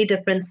 in many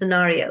different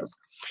scenarios.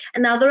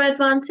 Another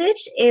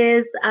advantage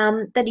is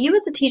that you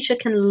as a teacher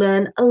can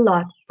learn a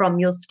lot from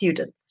your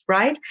students,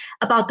 right?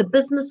 About the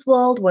business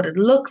world, what it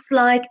looks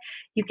like.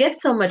 You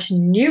get so much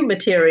new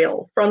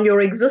material from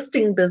your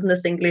existing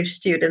business English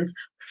students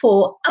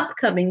for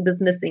upcoming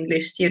business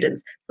English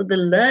students. So the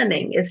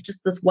learning is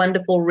just this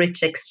wonderful,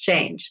 rich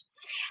exchange.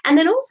 And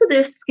then also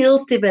there's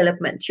skills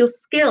development. Your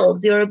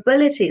skills, your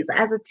abilities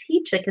as a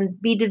teacher can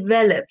be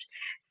developed,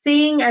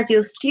 seeing as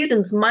your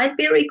students might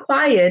be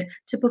required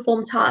to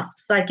perform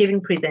tasks like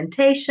giving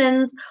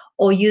presentations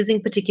or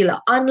using particular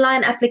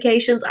online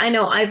applications. I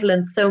know I've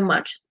learned so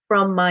much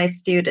from my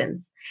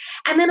students.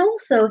 And then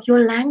also your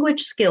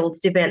language skills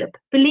develop.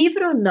 Believe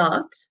it or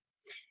not,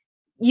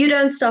 you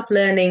don't stop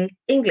learning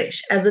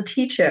English as a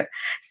teacher.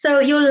 So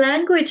your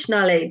language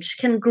knowledge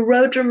can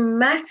grow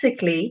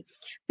dramatically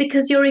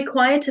because you're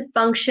required to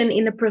function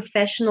in a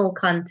professional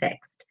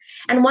context.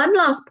 And one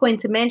last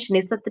point to mention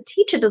is that the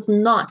teacher does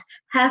not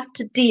have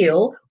to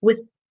deal with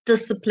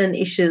discipline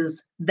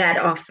issues that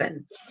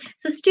often.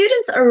 So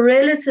students are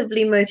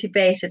relatively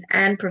motivated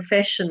and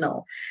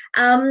professional.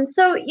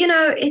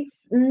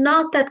 It's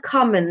not that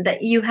common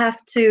that you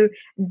have to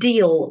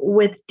deal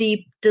with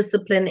deep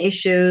discipline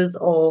issues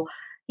or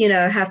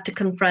have to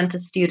confront a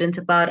student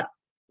about,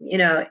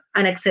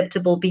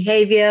 unacceptable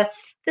behavior.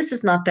 This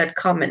is not that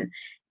common.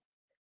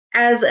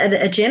 As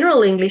a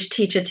general English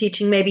teacher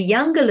teaching maybe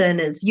younger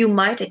learners, you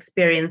might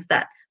experience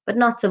that, but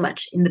not so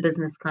much in the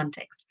business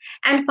context.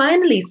 And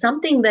finally,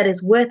 something that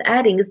is worth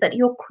adding is that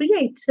your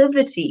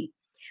creativity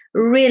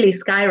really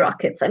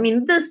skyrockets. I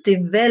mean, this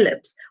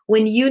develops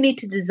when you need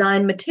to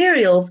design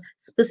materials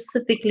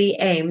specifically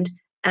aimed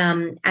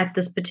at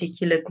this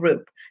particular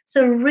group.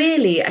 So,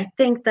 really, I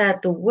think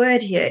that the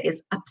word here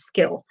is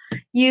upskill.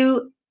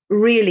 You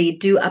really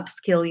do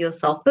upskill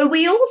yourself. But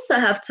we also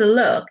have to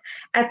look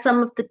at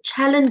some of the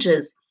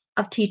challenges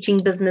of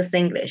teaching business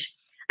English.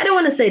 I don't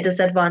want to say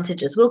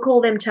disadvantages, we'll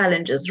call them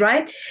challenges,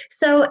 right?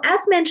 So, as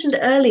mentioned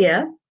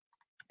earlier,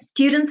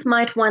 students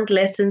might want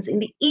lessons in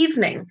the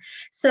evening.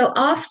 So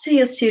after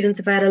your students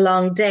have had a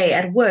long day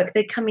at work,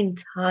 they come in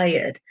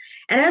tired.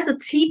 And as a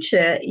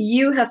teacher,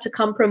 you have to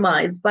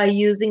compromise by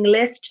using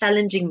less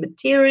challenging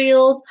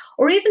materials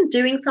or even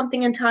doing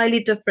something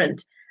entirely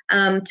different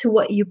to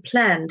what you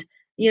planned.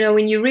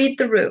 When you read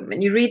the room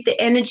and you read the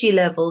energy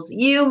levels,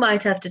 you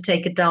might have to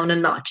take it down a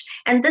notch.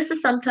 And this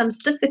is sometimes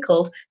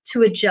difficult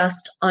to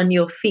adjust on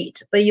your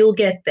feet, but you'll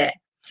get there.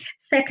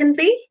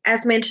 Secondly,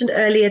 as mentioned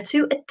earlier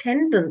too,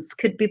 attendance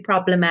could be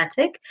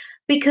problematic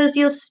because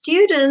your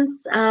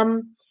students,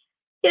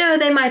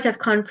 they might have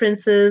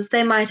conferences,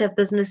 they might have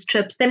business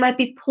trips, they might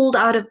be pulled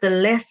out of the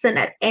lesson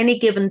at any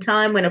given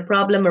time when a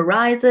problem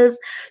arises.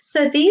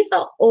 So these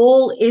are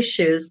all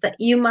issues that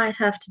you might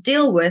have to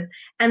deal with,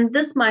 and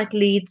this might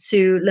lead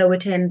to low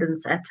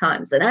attendance at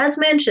times. And as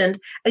mentioned,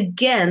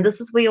 again, this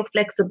is where your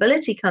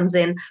flexibility comes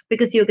in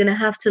because you're going to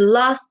have to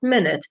last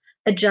minute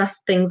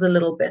adjust things a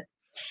little bit.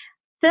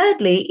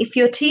 Thirdly, if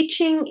you're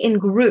teaching in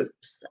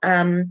groups,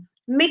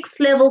 mixed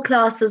level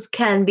classes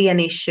can be an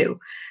issue.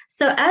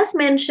 So, as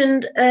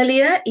mentioned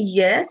earlier,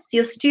 yes,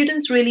 your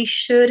students really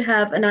should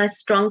have a nice,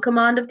 strong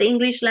command of the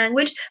English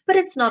language, but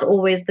it's not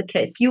always the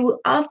case. You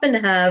often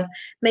have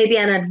maybe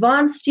an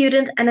advanced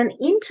student and an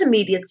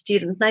intermediate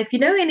student. Now, if you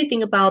know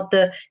anything about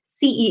the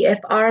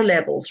CEFR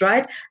levels,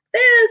 right,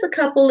 there's a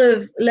couple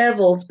of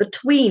levels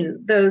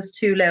between those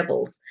two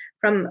levels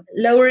from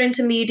lower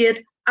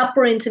intermediate,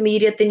 upper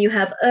intermediate, then you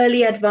have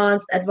early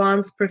advanced,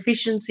 advanced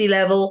proficiency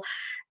level.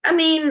 I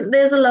mean,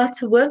 there's a lot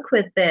to work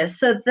with there.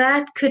 So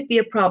that could be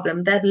a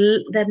problem,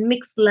 that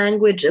mixed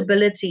language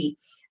ability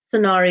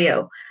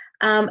scenario.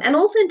 And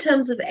also in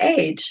terms of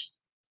age,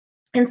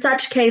 in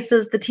such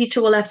cases, the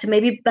teacher will have to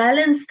maybe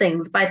balance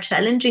things by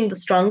challenging the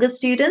stronger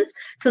students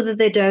so that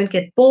they don't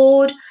get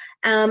bored,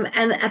 and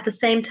at the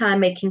same time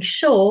making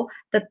sure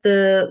that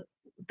the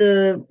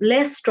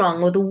less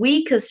strong or the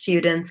weaker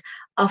students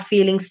are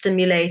feeling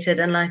stimulated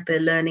and like they're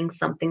learning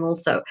something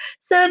also.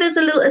 So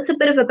it's a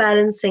bit of a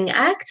balancing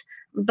act,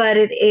 but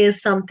it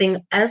is something,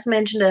 as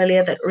mentioned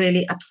earlier, that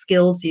really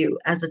upskills you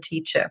as a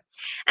teacher.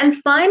 And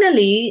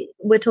finally,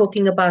 we're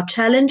talking about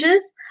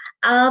challenges.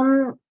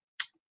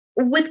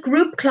 With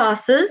group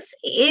classes,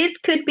 it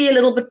could be a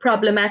little bit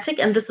problematic,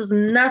 and this is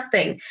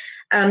nothing,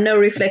 no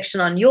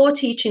reflection on your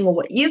teaching or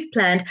what you've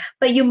planned,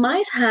 but you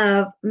might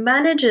have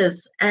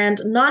managers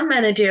and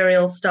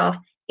non-managerial staff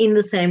in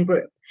the same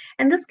group.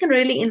 And this can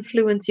really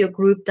influence your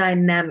group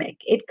dynamic.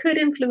 It could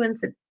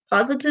influence it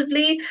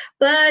positively,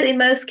 but in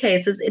most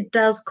cases, it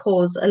does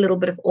cause a little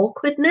bit of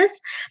awkwardness.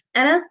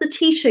 And as the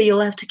teacher,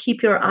 you'll have to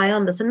keep your eye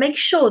on this and make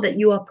sure that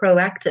you are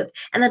proactive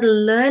and that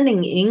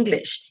learning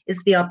English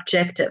is the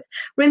objective.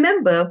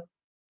 Remember,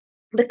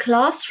 the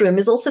classroom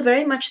is also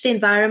very much the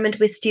environment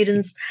where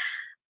students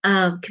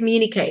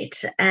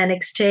communicate and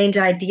exchange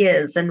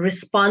ideas and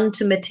respond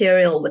to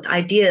material with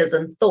ideas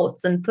and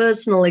thoughts and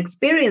personal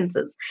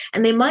experiences.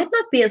 And they might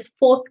not be as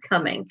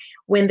forthcoming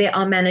when there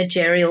are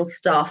managerial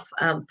staff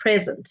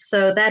present.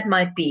 So that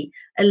might be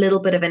a little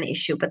bit of an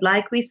issue. But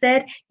like we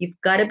said, you've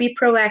got to be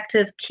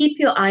proactive, keep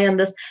your eye on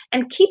this,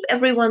 and keep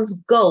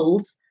everyone's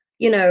goals,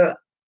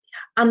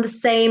 on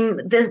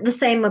the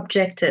same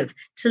objective,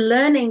 to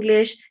learn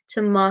English,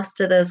 to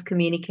master those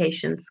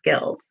communication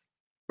skills.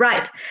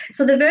 Right.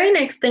 So the very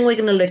next thing we're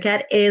going to look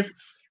at is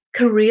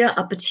career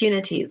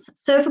opportunities.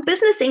 So for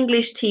business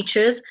English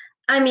teachers,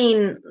 I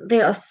mean,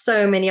 there are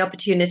so many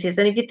opportunities.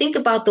 And if you think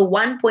about the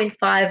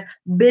 1.5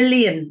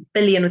 billion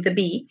with a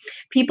B,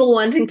 people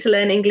wanting to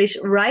learn English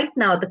right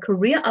now, the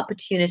career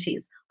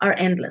opportunities are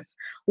endless.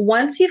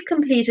 Once you've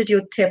completed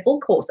your TEFL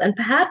course and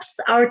perhaps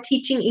our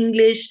teaching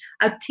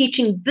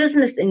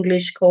business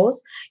English course,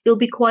 you'll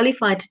be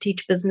qualified to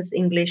teach business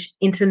English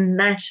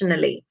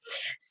internationally.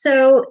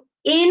 So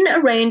in a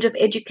range of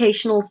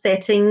educational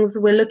settings,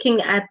 we're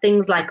looking at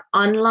things like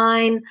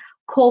online,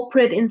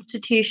 corporate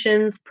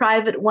institutions,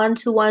 private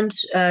one-to-one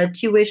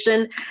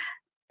tuition.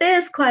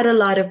 There's quite a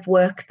lot of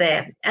work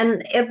there,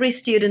 and every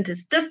student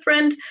is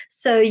different.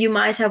 So you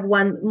might have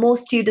more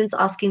students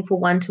asking for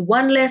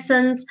one-to-one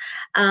lessons,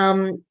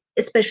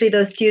 especially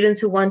those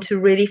students who want to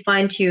really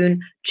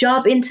fine-tune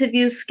job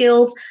interview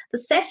skills. The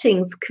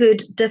settings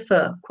could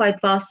differ quite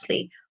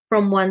vastly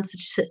from one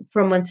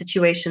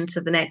situation to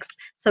the next.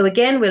 So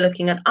again, we're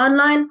looking at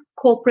online,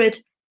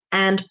 corporate,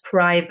 and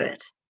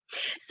private.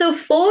 So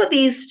for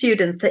these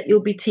students that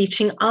you'll be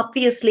teaching,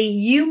 obviously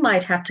you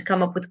might have to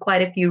come up with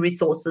quite a few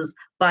resources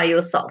by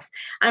yourself.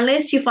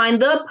 Unless you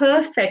find the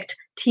perfect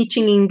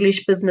teaching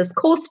English business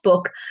course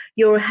book,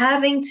 you're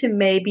having to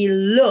maybe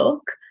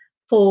look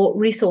for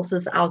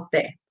resources out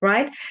there,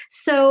 right?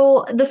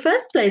 So the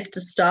first place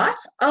to start,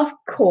 of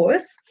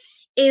course,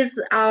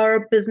 is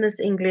our business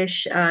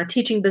English,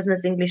 teaching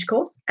business English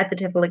course at the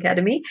TEFL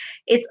Academy.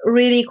 It's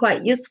really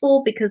quite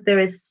useful because there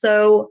is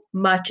so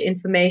much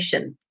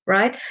information,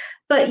 right?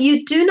 But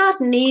you do not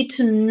need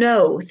to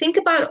know. Think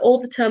about all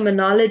the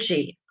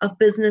terminology of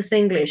business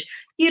English.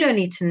 You don't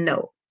need to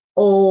know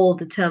all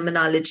the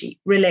terminology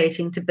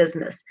relating to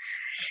business.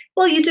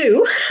 Well, you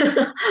do,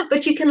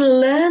 but you can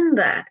learn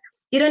that.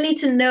 You don't need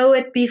to know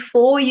it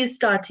before you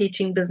start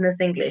teaching business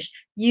English.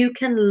 You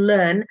can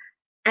learn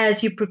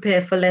as you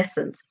prepare for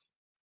lessons.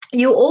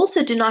 You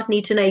also do not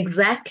need to know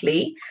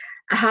exactly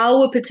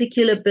how a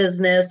particular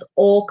business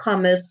or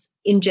commerce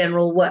in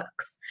general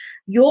works.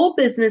 Your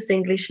business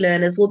English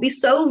learners will be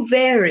so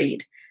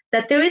varied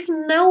that there is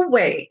no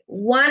way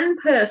one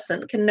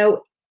person can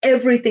know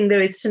everything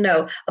there is to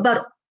know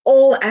about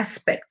all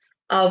aspects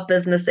of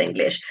business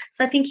English.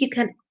 So I think you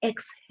can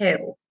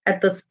exhale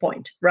at this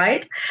point,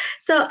 right?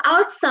 So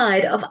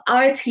outside of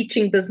our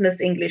teaching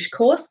business English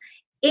course,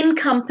 In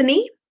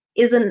Company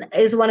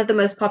is one of the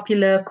most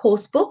popular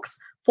course books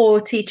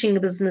for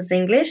teaching business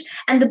English,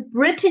 and the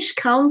British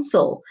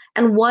Council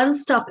and One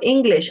Stop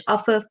English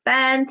offer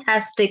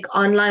fantastic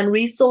online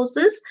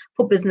resources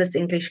for business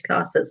English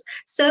classes.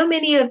 So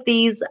many of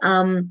these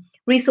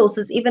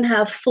resources even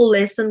have full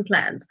lesson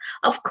plans.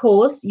 Of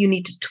course, you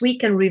need to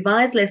tweak and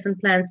revise lesson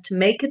plans to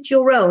make it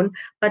your own,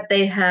 but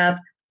they have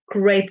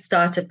great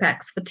starter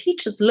packs for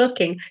teachers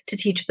looking to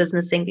teach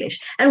business English.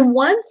 And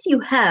once you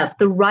have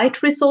the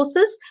right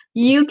resources,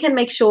 you can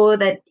make sure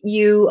that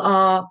you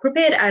are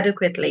prepared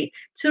adequately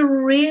to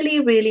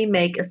really, really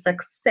make a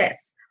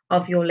success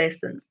of your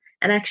lessons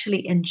and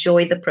actually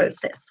enjoy the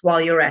process while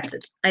you're at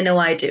it. I know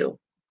I do.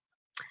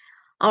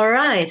 All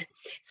right.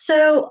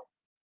 So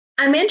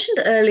I mentioned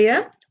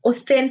earlier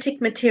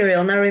authentic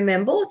material. Now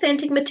remember,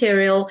 authentic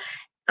material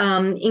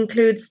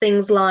includes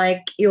things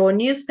like your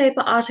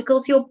newspaper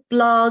articles, your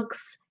blogs,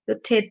 your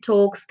TED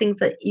Talks, things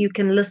that you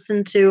can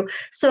listen to.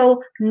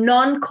 So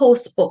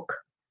non-course book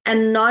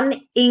and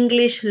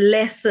non-English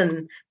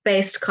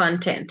lesson-based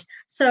content.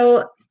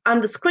 So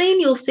on the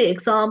screen, you'll see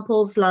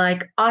examples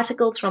like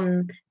articles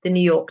from the New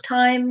York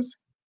Times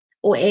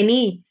or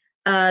any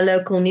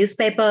local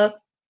newspaper,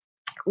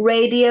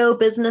 radio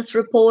business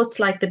reports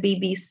like the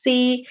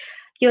BBC.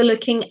 You're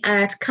looking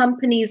at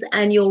companies'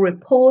 annual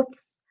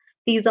reports.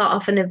 These are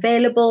often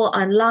available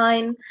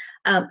online.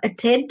 A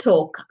TED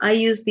Talk, I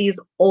use these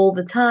all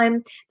the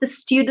time. The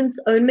students'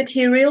 own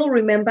material,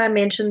 remember I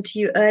mentioned to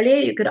you earlier,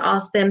 you could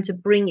ask them to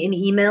bring in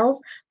emails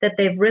that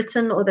they've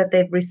written or that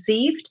they've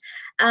received.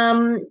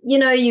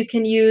 You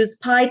can use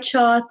pie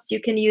charts, you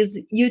can use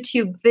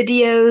YouTube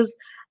videos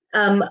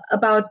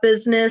about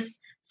business.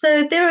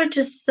 So there are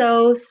just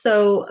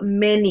so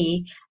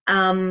many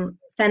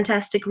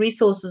fantastic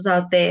resources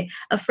out there.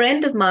 A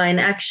friend of mine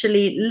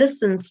actually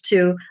listens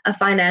to a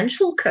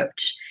financial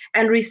coach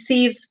and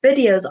receives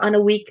videos on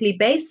a weekly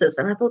basis.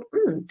 And I thought,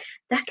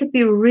 that could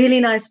be really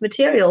nice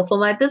material for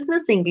my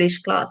business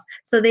English class.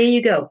 So there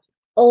you go.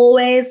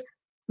 Always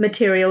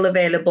material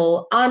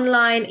available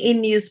online,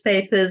 in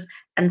newspapers,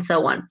 and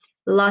so on.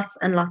 Lots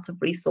and lots of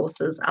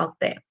resources out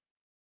there.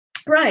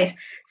 Right.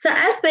 So,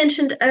 as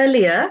mentioned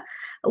earlier,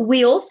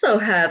 we also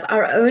have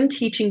our own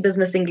Teaching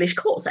Business English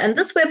course. And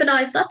this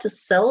webinar is not to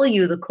sell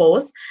you the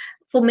course.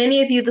 For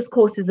many of you, this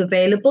course is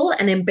available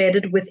and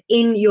embedded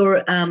within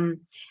your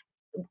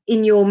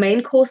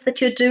main course that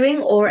you're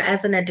doing or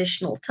as an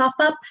additional top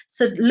up.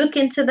 So look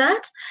into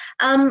that.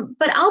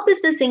 But our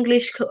business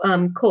English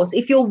course,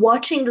 if you're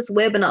watching this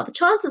webinar, the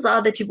chances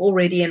are that you've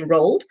already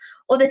enrolled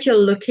or that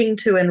you're looking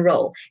to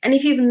enroll. And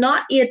if you've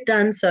not yet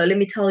done so, let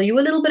me tell you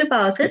a little bit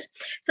about it.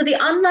 So the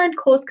online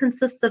course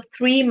consists of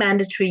 3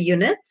 mandatory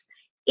units.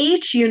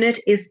 Each unit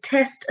is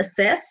test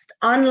assessed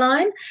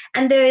online,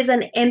 and there is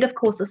an end of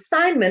course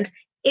assignment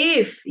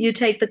if you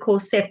take the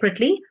course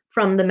separately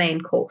from the main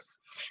course.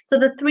 So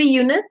the 3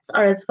 units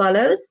are as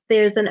follows.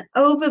 There's an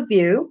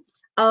overview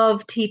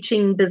of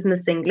teaching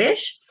business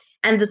English,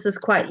 and this is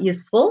quite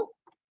useful.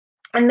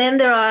 And then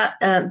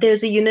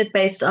there's a unit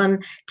based on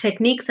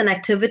techniques and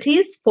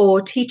activities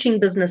for teaching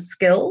business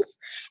skills.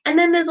 And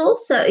then there's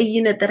also a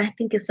unit that I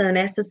think is so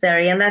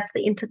necessary, and that's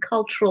the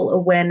intercultural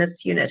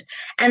awareness unit.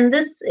 And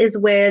this is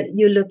where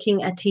you're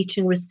looking at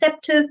teaching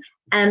receptive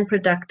and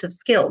productive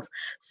skills.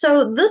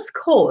 So this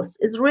course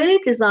is really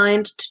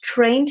designed to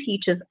train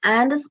teachers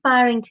and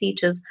aspiring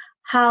teachers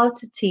how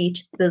to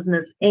teach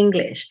business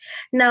English.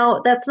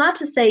 Now, that's not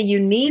to say you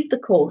need the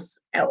course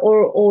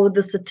or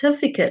the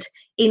certificate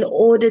in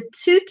order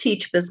to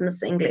teach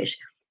business English,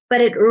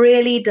 but it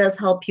really does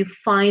help you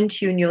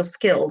fine-tune your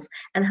skills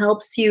and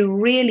helps you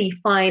really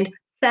find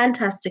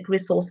fantastic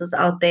resources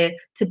out there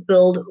to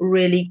build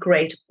really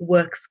great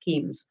work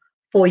schemes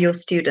for your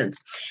students.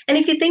 And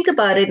if you think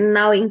about it, in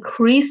now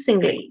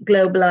increasingly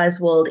globalized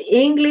world,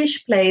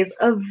 English plays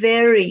a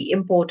very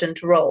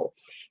important role.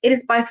 It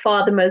is by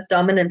far the most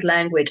dominant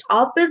language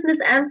of business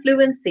and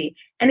fluency,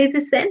 and is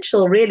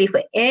essential really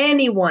for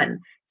anyone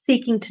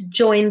seeking to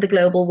join the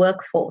global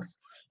workforce.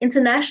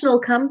 International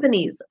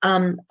companies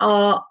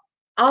are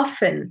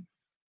often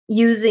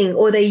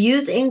they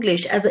use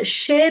English as a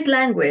shared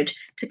language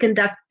to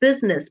conduct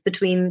business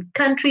between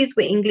countries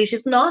where English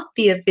is not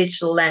the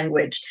official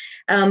language.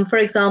 For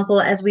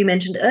example, as we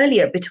mentioned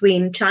earlier,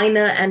 between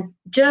China and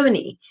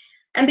Germany.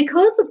 And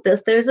because of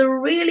this, there's a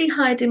really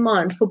high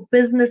demand for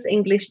business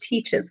English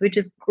teachers, which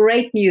is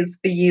great news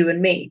for you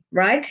and me,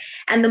 right?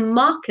 And the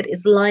market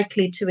is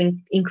likely to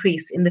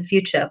increase in the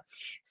future.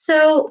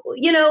 So,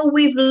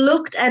 we've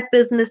looked at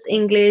business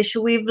English,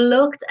 we've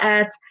looked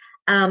at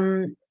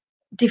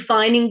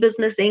defining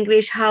business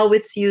English, how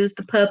it's used,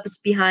 the purpose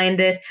behind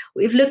it.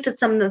 We've looked at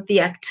some of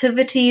the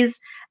activities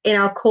in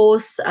our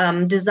course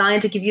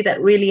designed to give you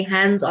that really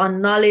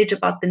hands-on knowledge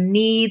about the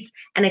needs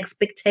and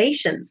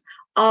expectations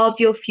of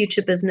your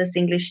future business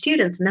English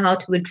students and how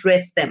to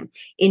address them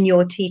in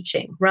your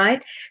teaching,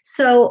 right?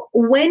 So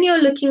when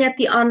you're looking at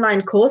the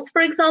online course,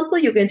 for example,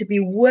 you're going to be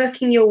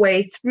working your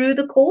way through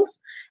the course,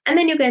 and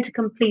then you're going to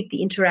complete the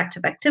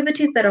interactive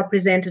activities that are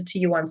presented to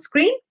you on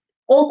screen.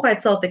 All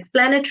quite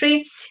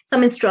self-explanatory.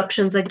 Some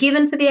instructions are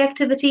given for the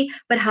activity,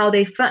 but how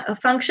they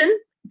function,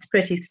 it's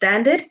pretty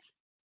standard.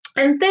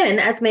 And then,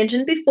 as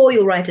mentioned before,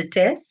 you'll write a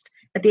test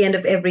at the end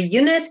of every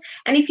unit.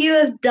 And if you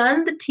have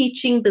done the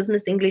Teaching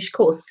Business English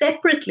course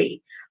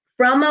separately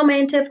from our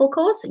main TEFL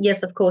course,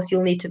 yes, of course,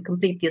 you'll need to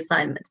complete the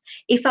assignment.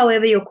 If,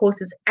 however, your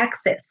course is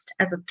accessed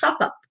as a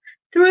top-up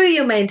through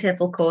your main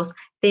TEFL course,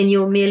 then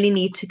you'll merely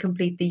need to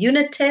complete the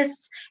unit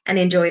tests and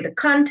enjoy the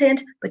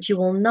content, but you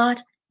will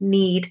not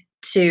need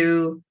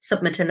to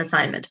submit an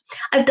assignment.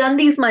 I've done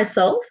these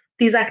myself,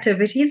 these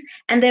activities,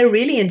 and they're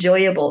really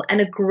enjoyable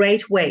and a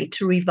great way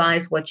to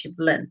revise what you've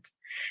learned.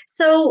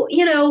 So,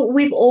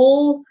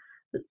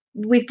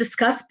 we've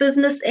discussed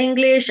business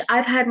English.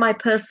 I've had my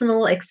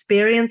personal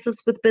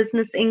experiences with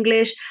business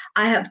English.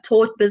 I have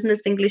taught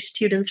business English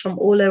students from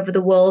all over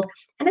the world,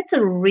 and it's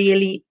a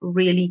really,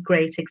 really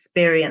great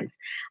experience.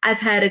 I've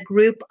had a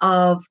group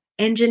of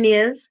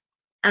engineers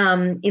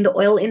in the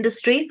oil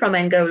industry from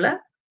Angola.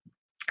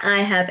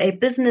 I have a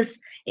business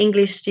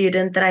English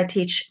student that I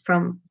teach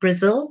from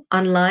Brazil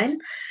online.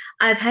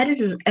 I've had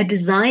a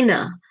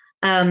designer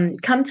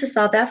come to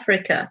South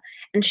Africa,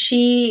 and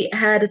she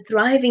had a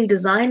thriving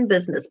design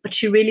business, but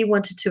she really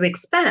wanted to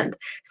expand.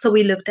 So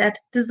we looked at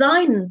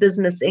design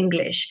business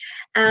English.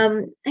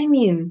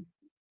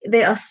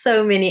 There are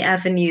so many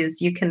avenues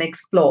you can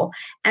explore,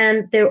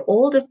 and they're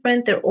all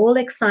different, they're all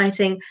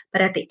exciting,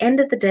 but at the end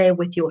of the day,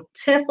 with your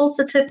TEFL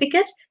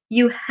certificate,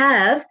 you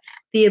have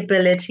the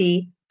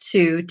ability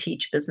to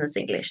teach business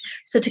English.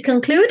 So to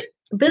conclude,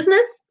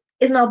 business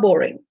is not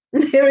boring.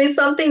 There is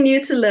something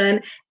new to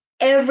learn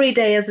every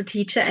day as a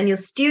teacher, and your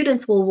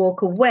students will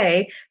walk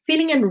away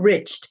feeling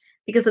enriched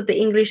because of the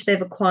English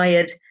they've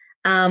acquired.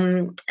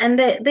 And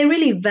they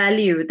really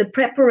value the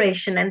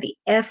preparation and the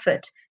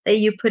effort that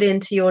you put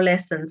into your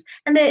lessons.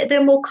 And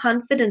they're more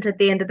confident at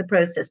the end of the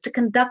process to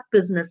conduct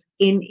business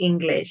in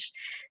English.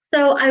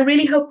 So I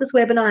really hope this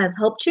webinar has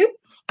helped you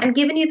and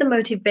given you the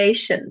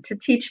motivation to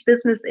teach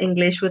business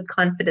English with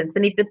confidence.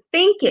 And if you're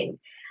thinking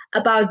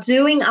about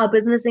doing our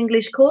business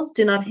English course,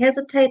 do not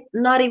hesitate,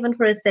 not even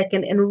for a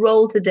second.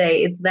 Enroll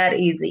today. It's that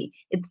easy.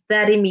 It's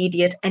that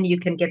immediate, and you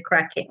can get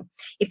cracking.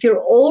 If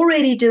you're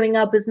already doing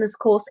our business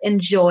course,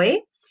 enjoy.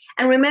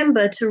 And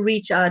remember to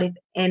reach out if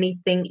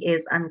anything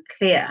is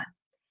unclear.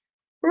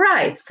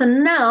 Right, so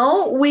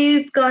now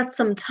we've got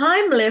some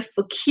time left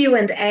for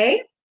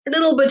Q&A, a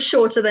little bit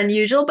shorter than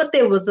usual, but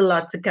there was a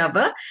lot to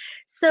cover.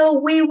 So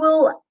we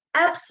will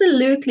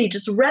absolutely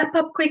just wrap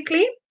up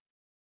quickly.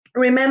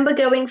 Remember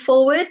going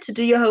forward to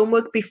do your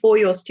homework before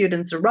your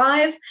students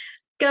arrive.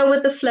 Go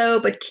with the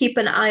flow, but keep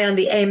an eye on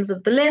the aims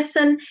of the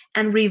lesson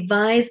and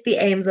revise the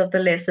aims of the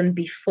lesson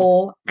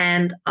before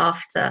and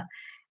after.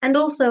 And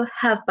also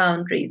have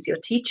boundaries. You're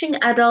teaching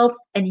adults,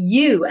 and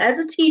you as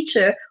a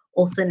teacher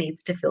also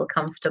needs to feel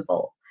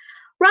comfortable.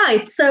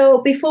 Right,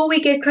 so before we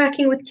get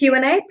cracking with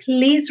Q&A,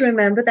 please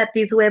remember that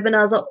these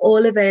webinars are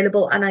all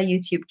available on our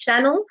YouTube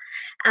channel.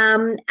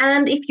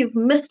 And if you've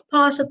missed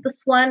part of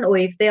this one, or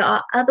if there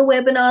are other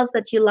webinars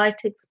that you like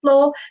to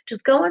explore,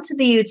 just go onto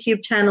the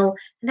YouTube channel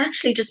and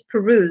actually just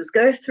peruse,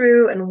 go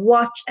through and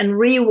watch and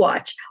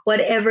rewatch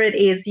whatever it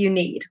is you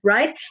need,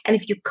 right? And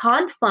if you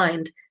can't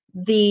find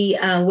the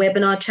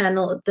webinar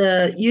channel,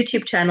 the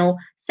YouTube channel,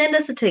 send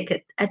us a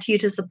ticket at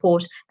Tutor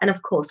Support, and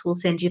of course, we'll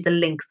send you the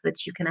links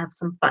that you can have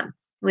some fun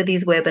with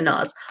these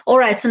webinars. All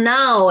right, so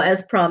now,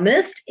 as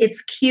promised,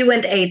 it's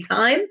Q&A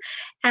time.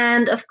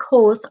 And of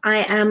course,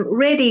 I am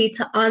ready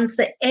to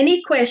answer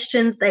any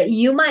questions that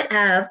you might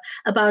have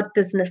about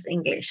business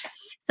English.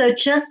 So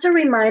just a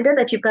reminder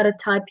that you've got to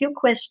type your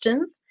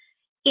questions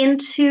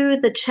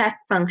into the chat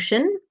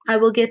function. I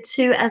will get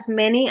to as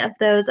many of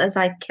those as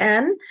I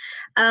can.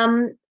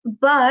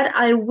 But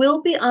I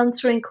will be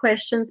answering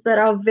questions that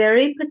are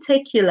very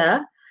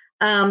particular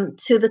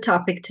to the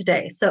topic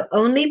today. So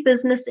only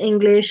business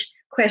English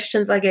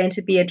questions are going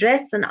to be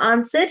addressed and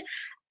answered,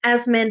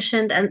 as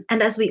mentioned.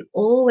 And as we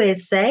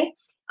always say,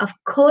 of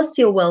course,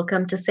 you're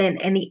welcome to send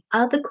any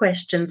other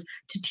questions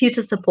to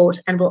Tutor Support,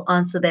 and we'll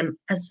answer them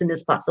as soon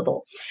as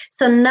possible.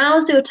 So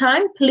now's your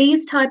time.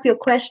 Please type your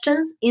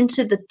questions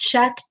into the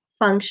chat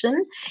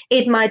function.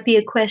 It might be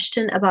a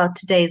question about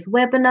today's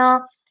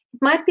webinar.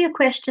 It might be a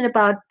question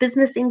about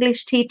business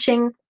English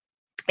teaching.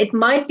 It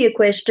might be a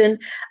question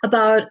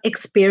about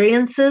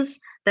experiences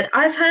that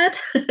I've had,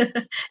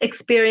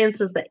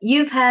 experiences that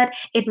you've had.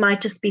 It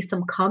might just be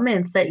some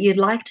comments that you'd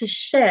like to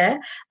share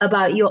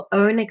about your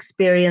own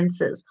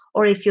experiences,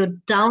 or if you're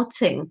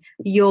doubting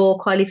your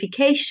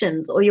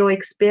qualifications or your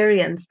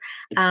experience,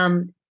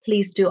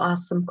 please do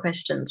ask some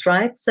questions,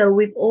 right? So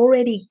we've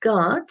already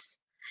got,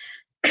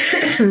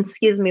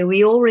 excuse me,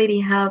 we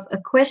already have a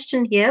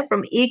question here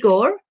from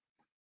Igor.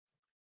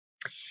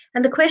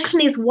 And the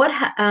question is, what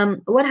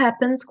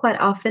happens quite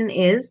often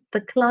is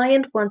the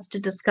client wants to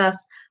discuss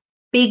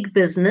big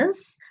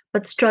business,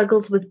 but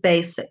struggles with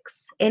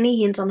basics. Any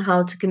hint on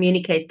how to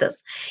communicate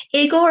this?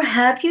 Igor,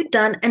 have you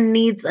done a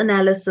needs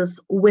analysis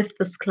with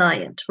this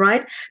client,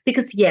 right?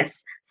 Because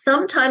yes,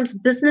 sometimes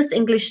business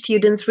English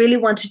students really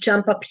want to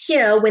jump up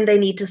here when they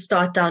need to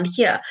start down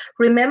here.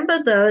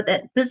 Remember though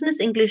that business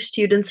English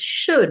students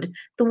should,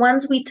 the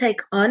ones we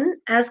take on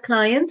as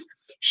clients,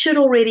 should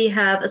already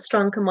have a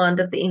strong command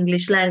of the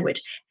English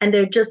language, and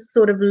they're just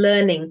sort of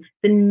learning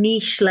the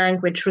niche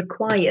language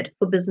required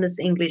for business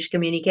English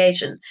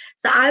communication.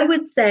 So I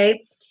would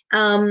say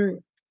a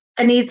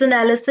needs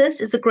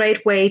analysis is a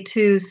great way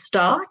to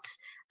start.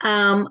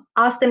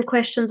 Ask them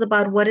questions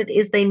about what it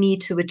is they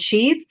need to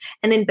achieve,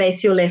 and then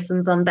base your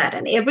lessons on that.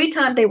 And every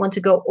time they want to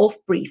go off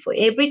brief, or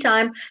every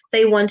time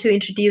they want to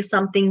introduce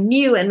something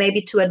new and maybe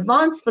too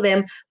advanced for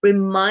them,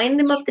 remind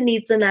them of the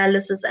needs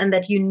analysis and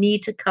that you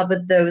need to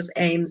cover those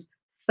aims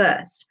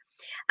first.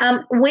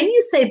 When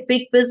you say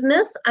big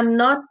business, I'm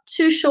not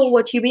too sure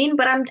what you mean,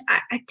 but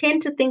I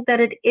tend to think that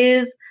it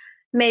is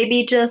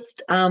maybe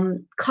just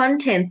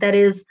content that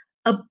is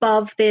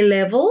above their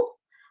level.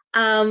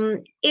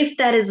 If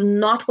that is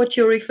not what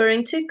you're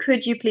referring to,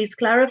 could you please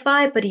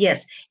clarify? But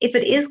yes, if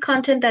it is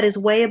content that is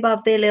way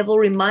above their level,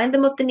 remind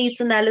them of the needs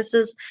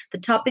analysis, the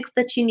topics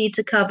that you need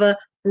to cover,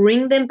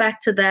 bring them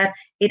back to that.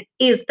 It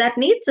is that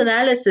needs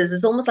analysis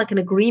is almost like an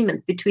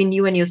agreement between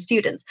you and your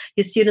students.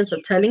 Your students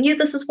are telling you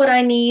this is what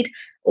I need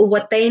or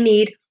what they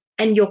need,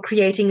 and you're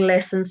creating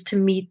lessons to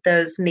meet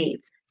those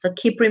needs. So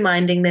keep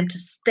reminding them to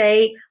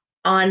stay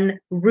en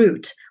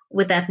route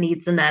with that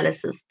needs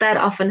analysis. That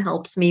often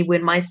helps me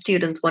when my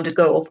students want to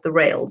go off the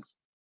rails.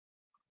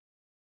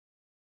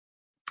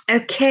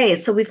 Okay,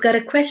 so we've got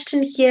a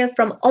question here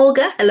from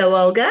Olga. Hello,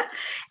 Olga.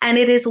 And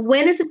it is,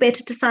 when is it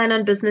better to sign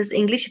on business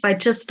English if I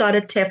just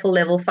started TEFL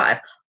level 5?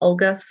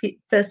 Olga,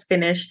 first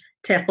finish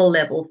TEFL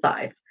level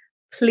 5.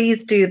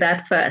 Please do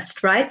that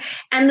first, right?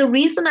 And the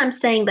reason I'm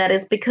saying that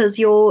is because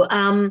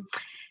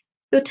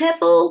Your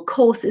TEFL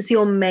course is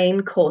your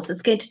main course.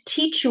 It's going to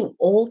teach you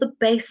all the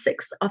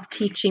basics of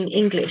teaching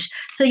English.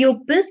 So your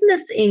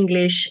business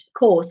English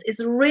course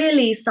is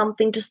really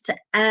something just to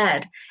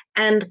add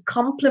and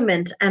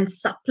complement and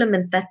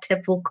supplement that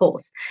TEFL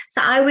course.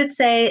 So I would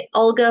say,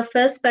 Olga,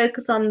 first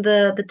focus on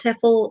the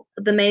TEFL,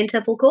 the main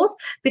TEFL course,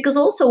 because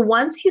also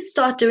once you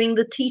start doing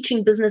the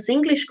teaching business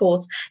English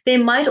course,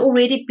 there might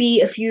already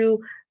be a few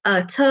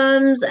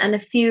terms and a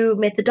few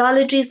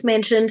methodologies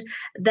mentioned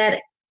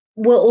that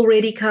were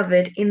already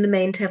covered in the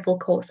main TEFL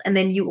course, and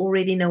then you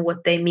already know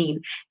what they mean.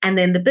 And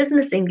then the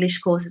business English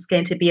course is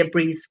going to be a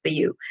breeze for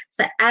you.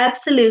 So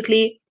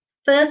absolutely,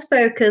 first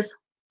focus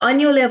on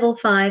your level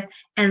 5,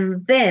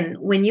 and then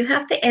when you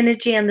have the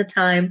energy and the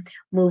time,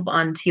 move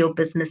on to your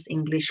business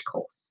English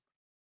course.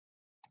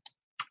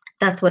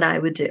 That's what I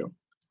would do.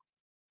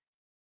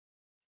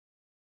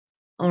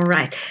 All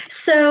right.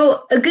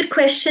 So a good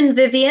question,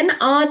 Vivian.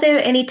 Are there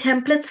any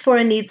templates for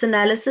a needs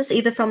analysis,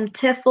 either from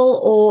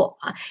TEFL or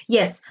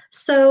yes.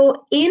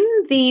 So in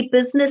the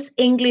business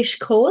English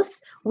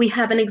course, we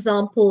have an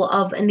example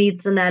of a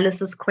needs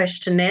analysis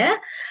questionnaire.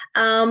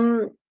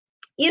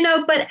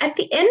 But at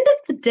the end of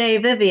the day,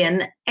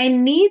 Vivian, a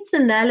needs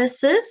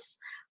analysis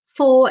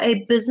for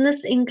a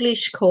business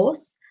English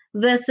course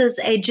versus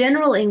a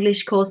general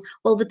English course,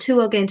 well, the two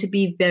are going to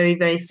be very,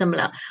 very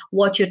similar.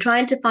 What you're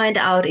trying to find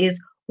out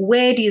is,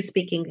 where do you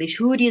speak English?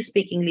 Who do you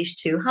speak English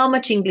to? How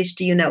much English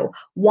do you know?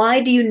 Why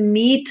do you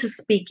need to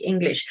speak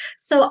English?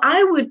 So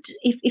I would,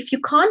 if you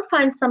can't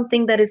find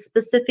something that is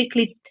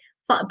specifically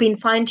been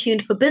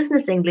fine-tuned for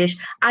business English,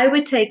 I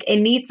would take a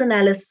needs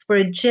analysis for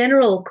a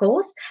general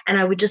course and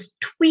I would just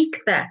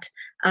tweak that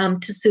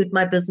to suit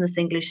my business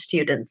English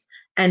students,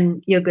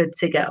 and you're good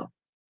to go.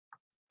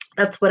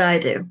 That's what I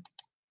do.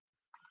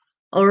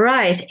 All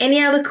right.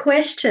 Any other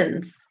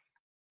questions?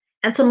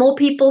 And some more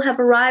people have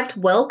arrived.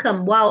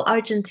 Welcome. Wow,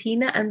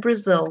 Argentina and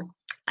Brazil.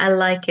 I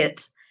like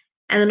it.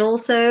 And then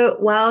also,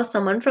 wow,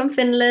 someone from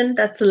Finland.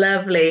 That's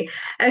lovely.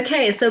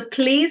 Okay, so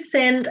please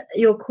send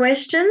your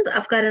questions.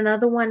 I've got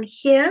another one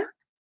here.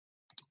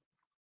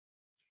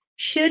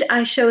 Should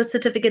I show a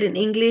certificate in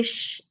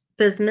English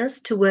business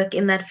to work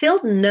in that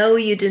field? No,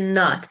 you do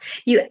not.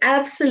 You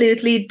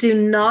absolutely do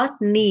not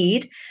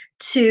need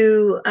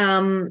to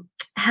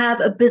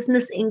have a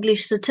business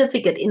English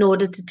certificate in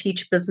order to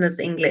teach business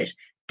English.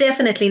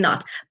 Definitely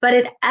not. But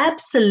it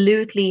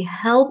absolutely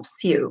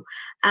helps you.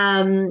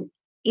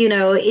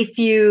 If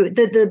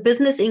the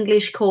business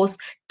English course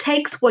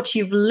takes what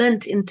you've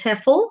learnt in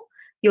TEFL,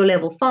 your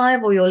level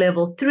 5 or your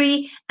level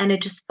 3, and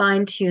it just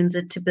fine tunes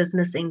it to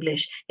business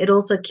English. It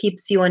also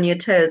keeps you on your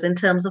toes in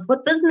terms of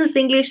what business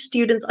English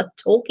students are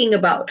talking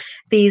about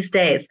these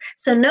days.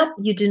 So no,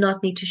 you do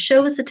not need to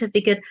show a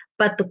certificate,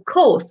 but the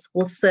course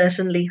will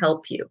certainly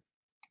help you.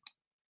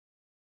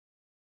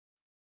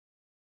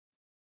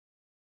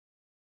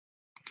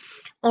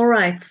 All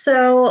right,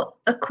 so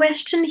a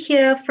question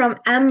here from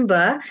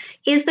Amber.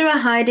 Is there a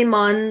high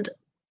demand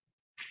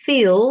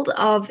field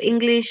of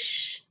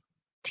English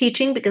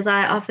teaching? Because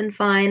I often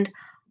find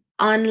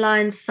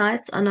online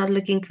sites are not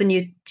looking for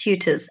new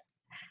tutors.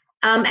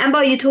 Amber,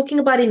 are you talking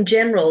about in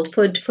general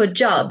for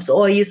jobs,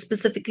 or are you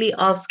specifically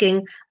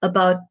asking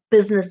about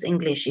business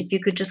English? If you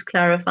could just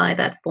clarify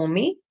that for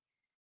me.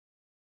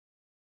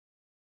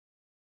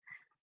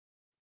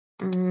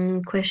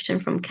 Question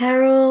from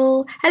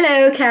Carol.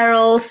 Hello,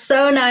 Carol.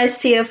 So nice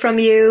to hear from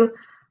you.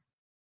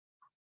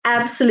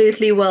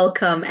 Absolutely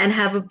welcome, and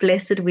have a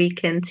blessed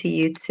weekend to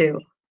you too.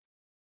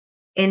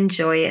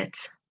 Enjoy it.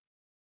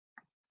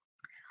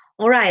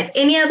 All right.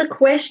 Any other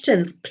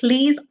questions?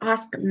 Please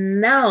ask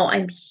now.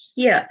 I'm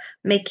here.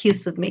 Make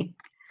use of me.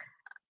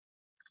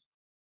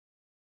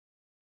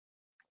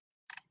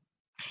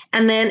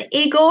 And then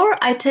Igor,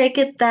 I take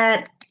it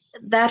that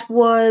that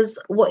was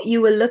what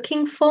you were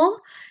looking for.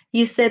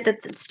 You said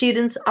that the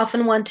students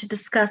often want to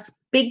discuss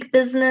big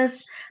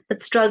business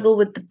but struggle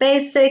with the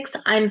basics.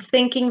 I'm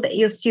thinking that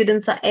your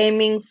students are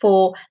aiming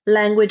for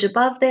language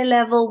above their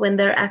level when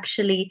they're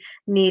actually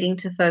needing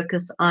to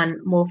focus on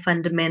more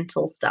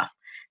fundamental stuff.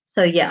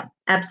 So yeah,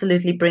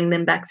 absolutely bring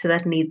them back to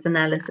that needs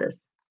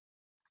analysis.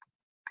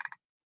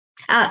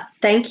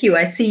 Thank you.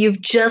 I see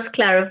you've just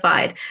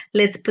clarified.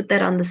 Let's put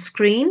that on the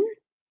screen.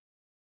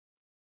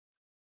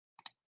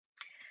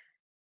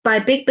 By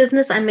big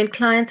business, I mean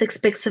clients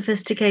expect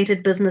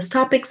sophisticated business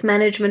topics,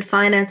 management,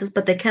 finances,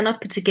 but they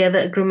cannot put together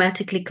a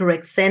grammatically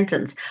correct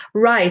sentence.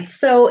 Right.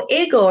 So,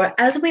 Igor,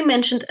 as we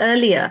mentioned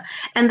earlier,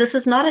 and this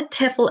is not a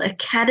TEFL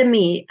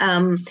Academy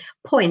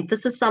point,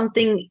 this is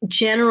something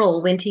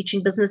general when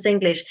teaching business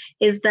English,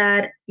 is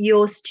that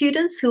your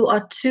students who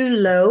are too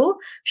low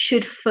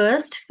should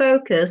first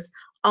focus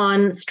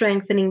on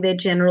strengthening their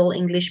general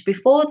English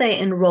before they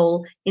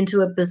enroll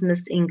into a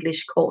business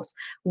English course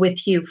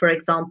with you, for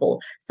example.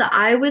 So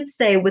I would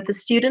say with a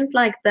student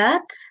like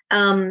that,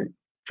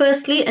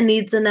 firstly, a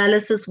needs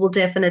analysis will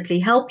definitely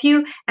help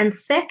you. And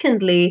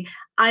secondly,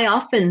 I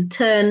often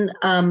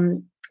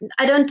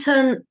I don't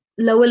turn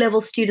lower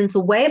level students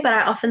away, but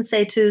I often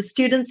say to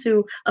students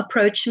who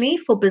approach me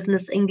for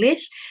business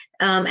English,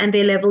 and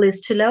their level is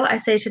too low, I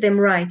say to them,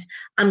 right,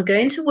 I'm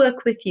going to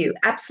work with you,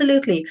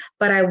 absolutely,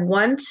 but I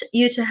want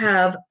you to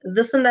have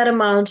this and that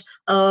amount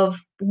of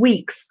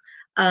weeks,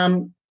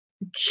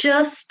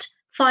 just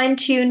fine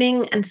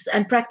tuning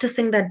and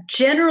practicing that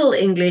general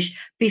English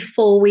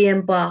before we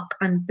embark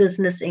on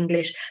business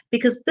English,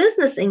 because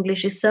business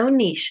English is so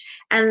niche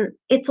and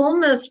it's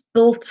almost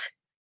built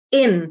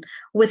in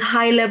with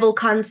high level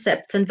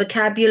concepts and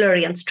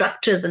vocabulary and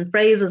structures and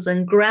phrases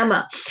and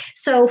grammar.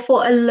 So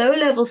for a low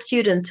level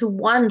student to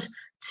want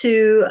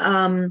to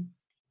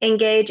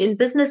engage in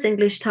business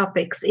English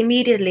topics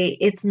immediately,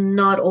 it's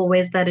not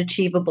always that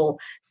achievable.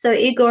 So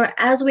Igor,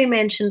 as we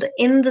mentioned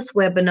in this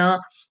webinar,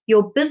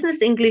 your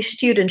business English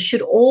students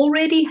should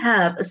already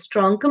have a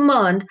strong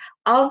command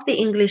of the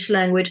English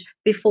language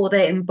before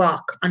they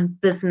embark on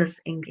business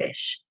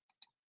English.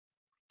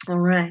 All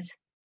right.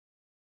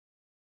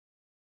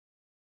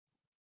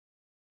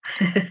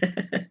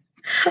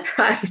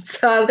 Right,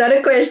 so I've got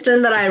a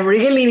question that I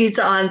really need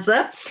to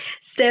answer.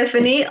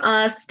 Stephanie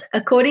asked,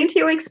 according to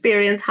your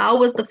experience, how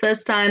was the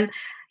first time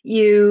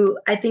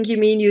I think you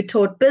mean you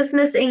taught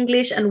business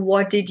English, and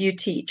what did you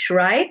teach,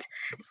 right?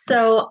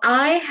 So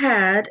I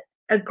had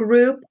a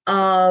group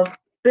of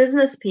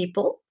business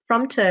people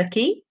from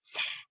Turkey,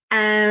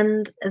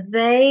 and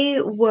they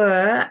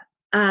were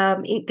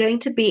going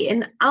to be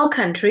in our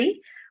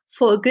country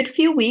for a good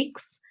few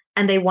weeks,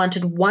 and they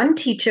wanted one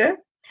teacher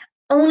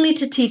only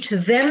to teach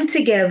them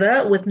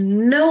together with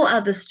no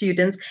other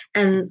students.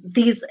 And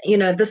these,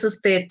 this is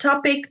their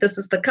topic, this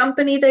is the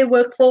company they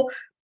work for,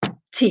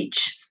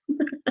 teach.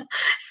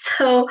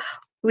 So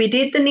we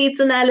did the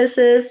needs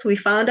analysis. We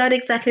found out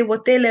exactly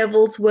what their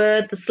levels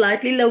were. The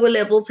slightly lower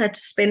levels had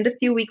to spend a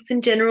few weeks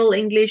in general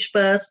English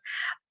first.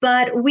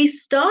 But we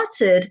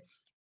started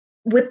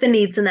with the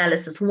needs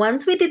analysis.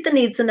 Once we did the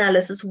needs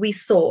analysis, we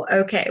saw,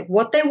 okay,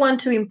 what they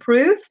want to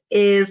improve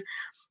is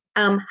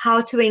how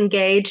to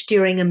engage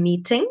during a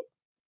meeting.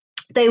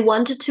 They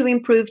wanted to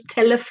improve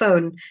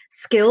telephone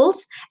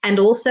skills and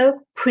also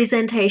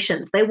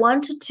presentations. They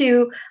wanted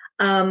to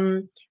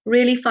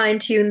really fine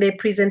tune their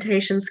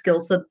presentation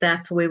skills. So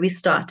that's where we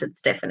started,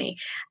 Stephanie.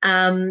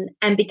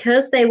 And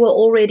because they were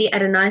already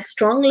at a nice,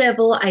 strong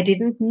level, I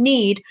didn't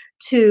need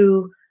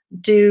to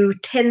do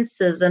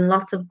tenses and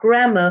lots of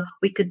grammar.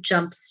 We could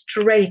jump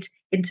straight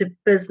into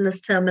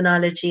business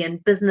terminology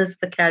and business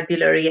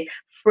vocabulary,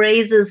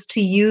 phrases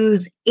to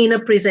use in a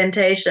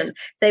presentation.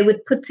 They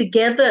would put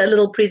together a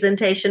little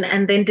presentation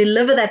and then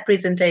deliver that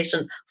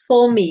presentation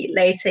for me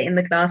later in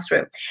the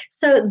classroom.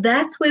 So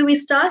that's where we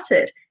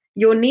started.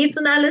 Your needs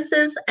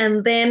analysis,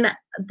 and then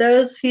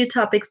those few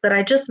topics that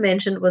I just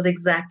mentioned was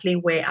exactly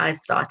where I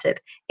started.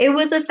 It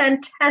was a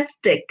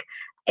fantastic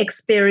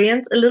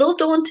experience, a little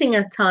daunting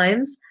at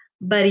times,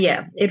 but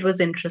yeah, it was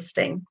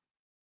interesting.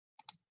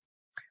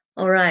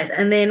 All right,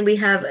 and then we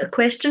have a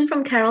question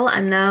from Carol.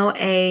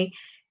 I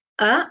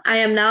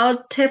am now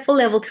TEFL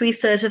Level 3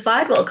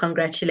 certified. Well,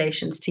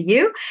 congratulations to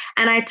you.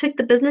 And I took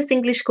the Business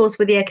English course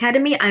with the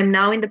Academy. I'm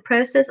now in the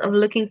process of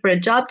looking for a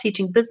job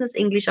teaching business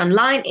English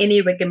online.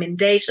 Any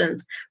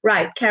recommendations?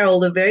 Right, Carol,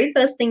 the very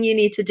first thing you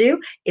need to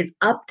do is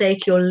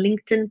update your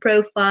LinkedIn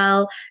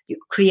profile, you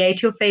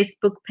create your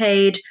Facebook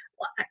page.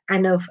 I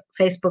know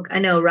Facebook, I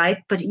know, right?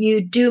 But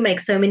you do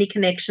make so many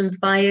connections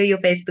via your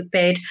Facebook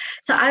page.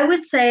 So I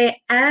would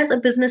say, as a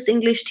business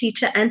English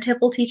teacher and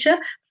TEFL teacher,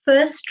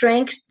 first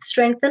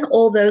strengthen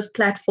all those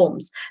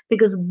platforms,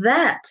 because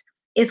that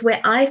is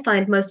where I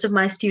find most of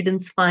my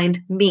students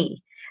find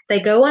me. They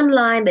go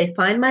online, they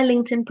find my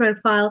LinkedIn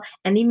profile,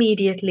 and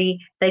immediately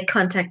they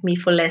contact me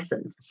for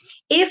lessons.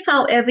 If,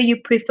 however, you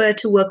prefer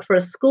to work for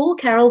a school,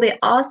 Carol, there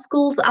are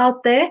schools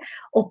out there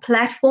or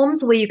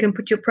platforms where you can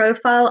put your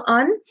profile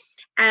on,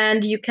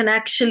 and you can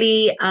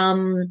actually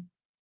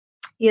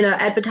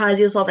advertise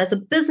yourself as a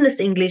business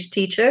English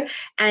teacher,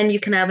 and you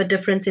can have a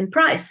difference in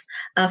price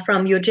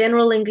from your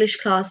general English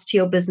class to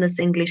your business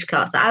English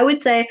class. I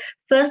would say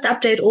first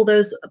update all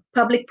those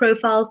public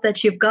profiles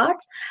that you've got.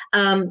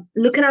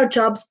 Look at our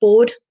jobs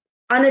board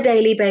on a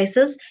daily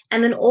basis,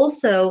 and then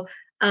also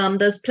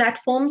those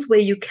platforms where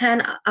you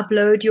can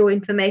upload your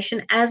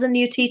information as a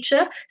new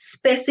teacher.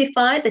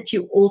 Specify that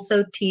you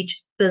also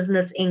teach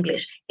business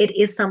English. It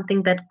is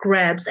something that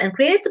grabs and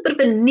creates a bit of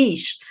a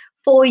niche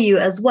for you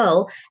as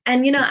well.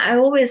 And I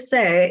always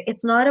say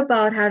it's not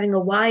about having a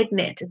wide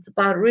net, it's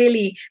about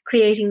really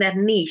creating that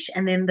niche,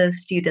 and then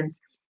those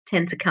students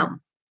tend to come.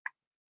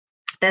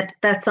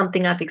 That's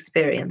something I've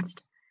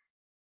experienced.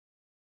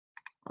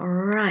 All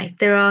right,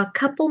 there are a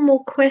couple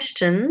more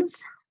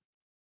questions.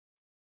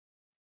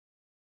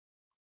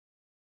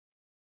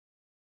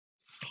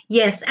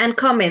 Yes, and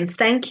comments.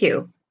 Thank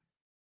you.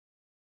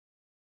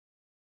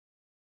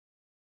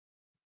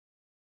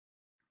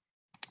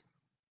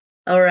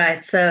 All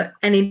right, so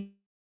an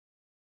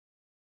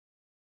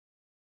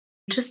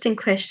interesting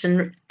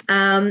question.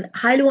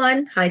 Hi,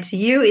 Luan. Hi to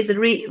you. Is it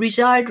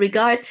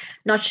Regard?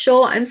 Not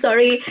sure. I'm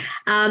sorry.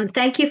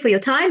 Thank you for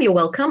your time. You're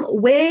welcome.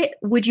 Where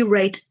would you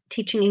rate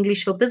teaching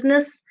English for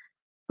business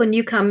for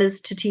newcomers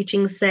to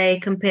teaching,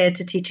 say, compared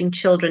to teaching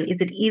children?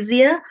 Is it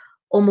easier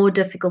or more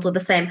difficult or the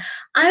same?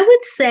 I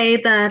would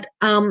say that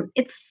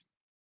it's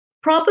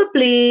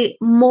probably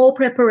more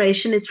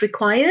preparation is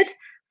required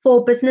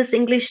for business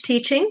English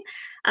teaching,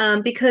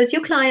 because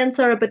your clients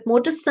are a bit more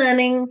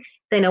discerning.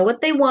 They know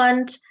what they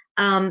want.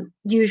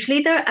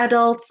 Usually they're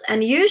adults,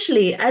 and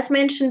usually, as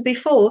mentioned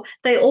before,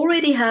 they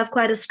already have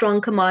quite a strong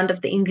command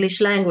of the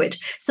English language.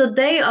 So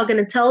they are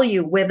going to tell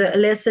you whether a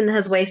lesson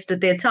has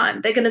wasted their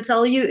time. They're going to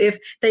tell you if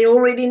they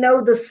already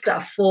know this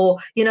stuff, or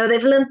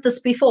they've learned this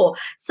before.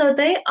 So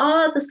they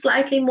are the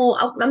slightly more,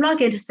 I'm not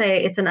going to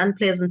say it's an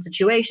unpleasant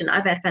situation.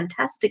 I've had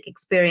fantastic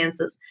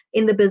experiences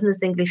in the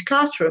business English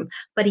classroom,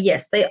 but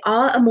yes, they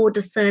are a more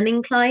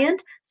discerning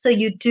client. So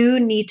you do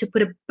need to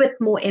put a bit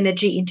more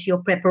energy into your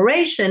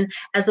preparation,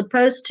 as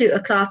opposed to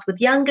a class with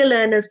younger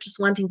learners just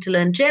wanting to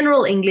learn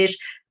general English.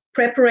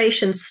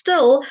 Preparation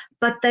still,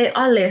 but they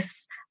are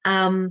less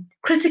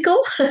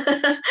critical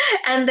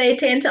and they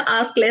tend to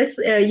ask less,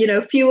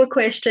 fewer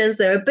questions.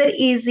 They're a bit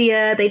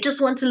easier. They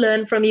just want to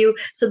learn from you.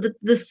 So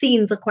the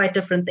scenes are quite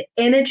different. The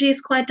energy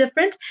is quite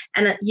different.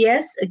 And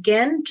yes,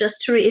 again,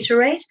 just to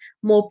reiterate,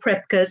 more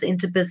prep goes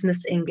into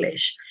business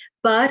English.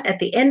 But at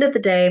the end of the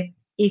day,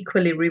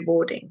 equally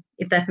rewarding,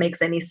 if that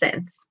makes any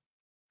sense.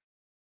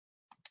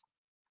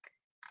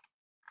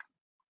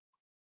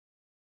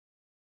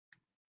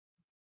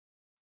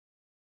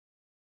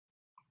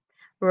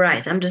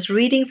 Right, I'm just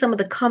reading some of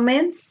the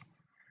comments.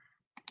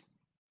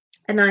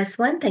 A nice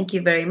one, thank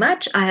you very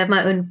much. I have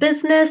my own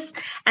business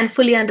and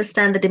fully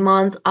understand the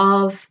demands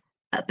of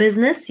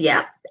business.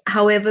 Yeah.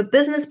 However,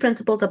 business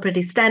principles are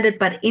pretty standard,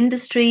 but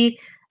industry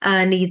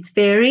needs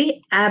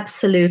vary.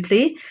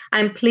 Absolutely.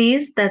 I'm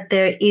pleased that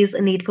there is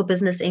a need for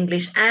business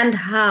English, and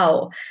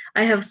how.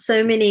 I have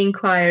so many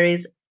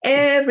inquiries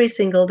every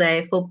single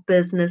day for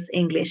business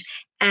English,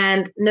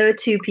 and no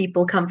two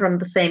people come from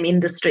the same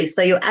industry.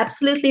 So you're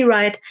absolutely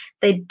right.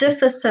 They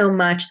differ so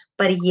much,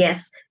 but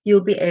yes,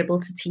 you'll be able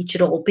to teach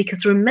it all,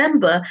 because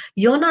remember,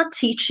 you're not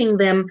teaching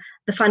them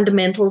the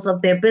fundamentals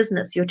of their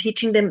business. You're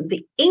teaching them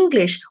the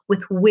English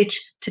with which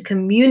to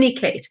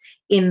communicate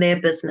in their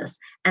business.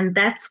 And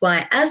that's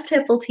why, as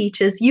TEFL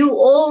teachers, you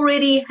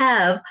already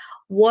have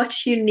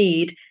what you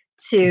need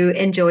to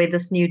enjoy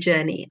this new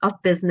journey of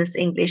business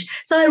English.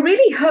 So I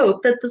really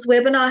hope that this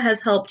webinar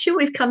has helped you.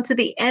 We've come to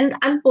the end.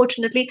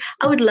 Unfortunately,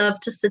 I would love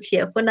to sit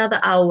here for another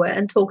hour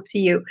and talk to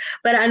you,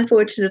 but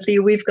unfortunately,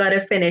 we've got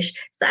to finish.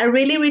 So I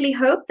really, really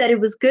hope that it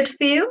was good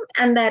for you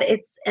and that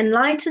it's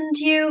enlightened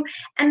you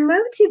and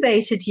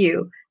motivated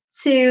you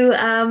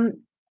to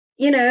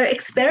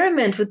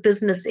experiment with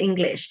business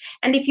English.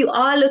 And if you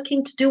are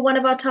looking to do one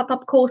of our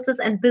top-up courses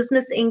and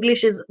business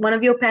English is one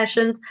of your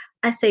passions,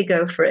 I say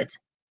go for it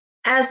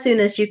as soon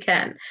as you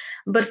can.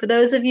 But for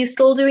those of you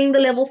still doing the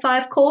level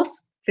 5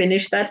 course,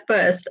 finish that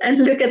first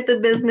and look at the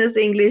business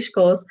English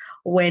course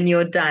when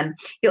you're done.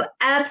 You're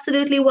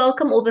absolutely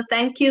welcome. All the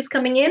thank yous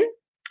coming in.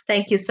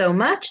 Thank you so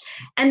much,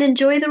 and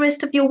enjoy the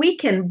rest of your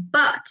weekend.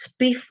 But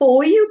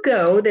before you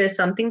go, there's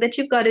something that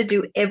you've got to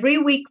do every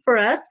week for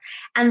us,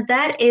 and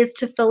that is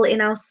to fill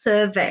in our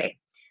survey.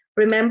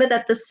 Remember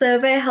that the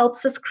survey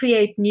helps us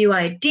create new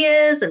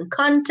ideas and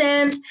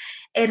content.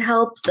 It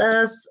helps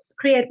us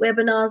create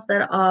webinars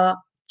that are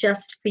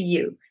just for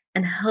you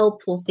and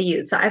helpful for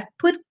you. So I've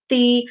put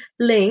the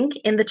link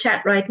in the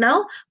chat right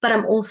now, but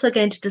I'm also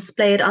going to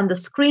display it on the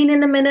screen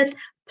in a minute.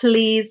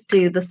 Please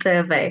do the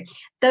survey.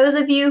 Those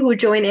of you who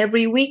join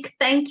every week,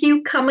 thank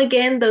you. Come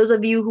again. Those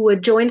of you who are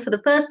joined for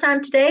the first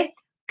time today,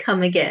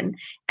 come again.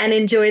 And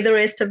enjoy the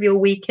rest of your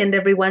weekend,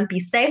 everyone. Be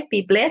safe,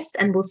 be blessed,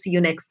 and we'll see you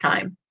next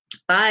time.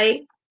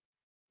 Bye.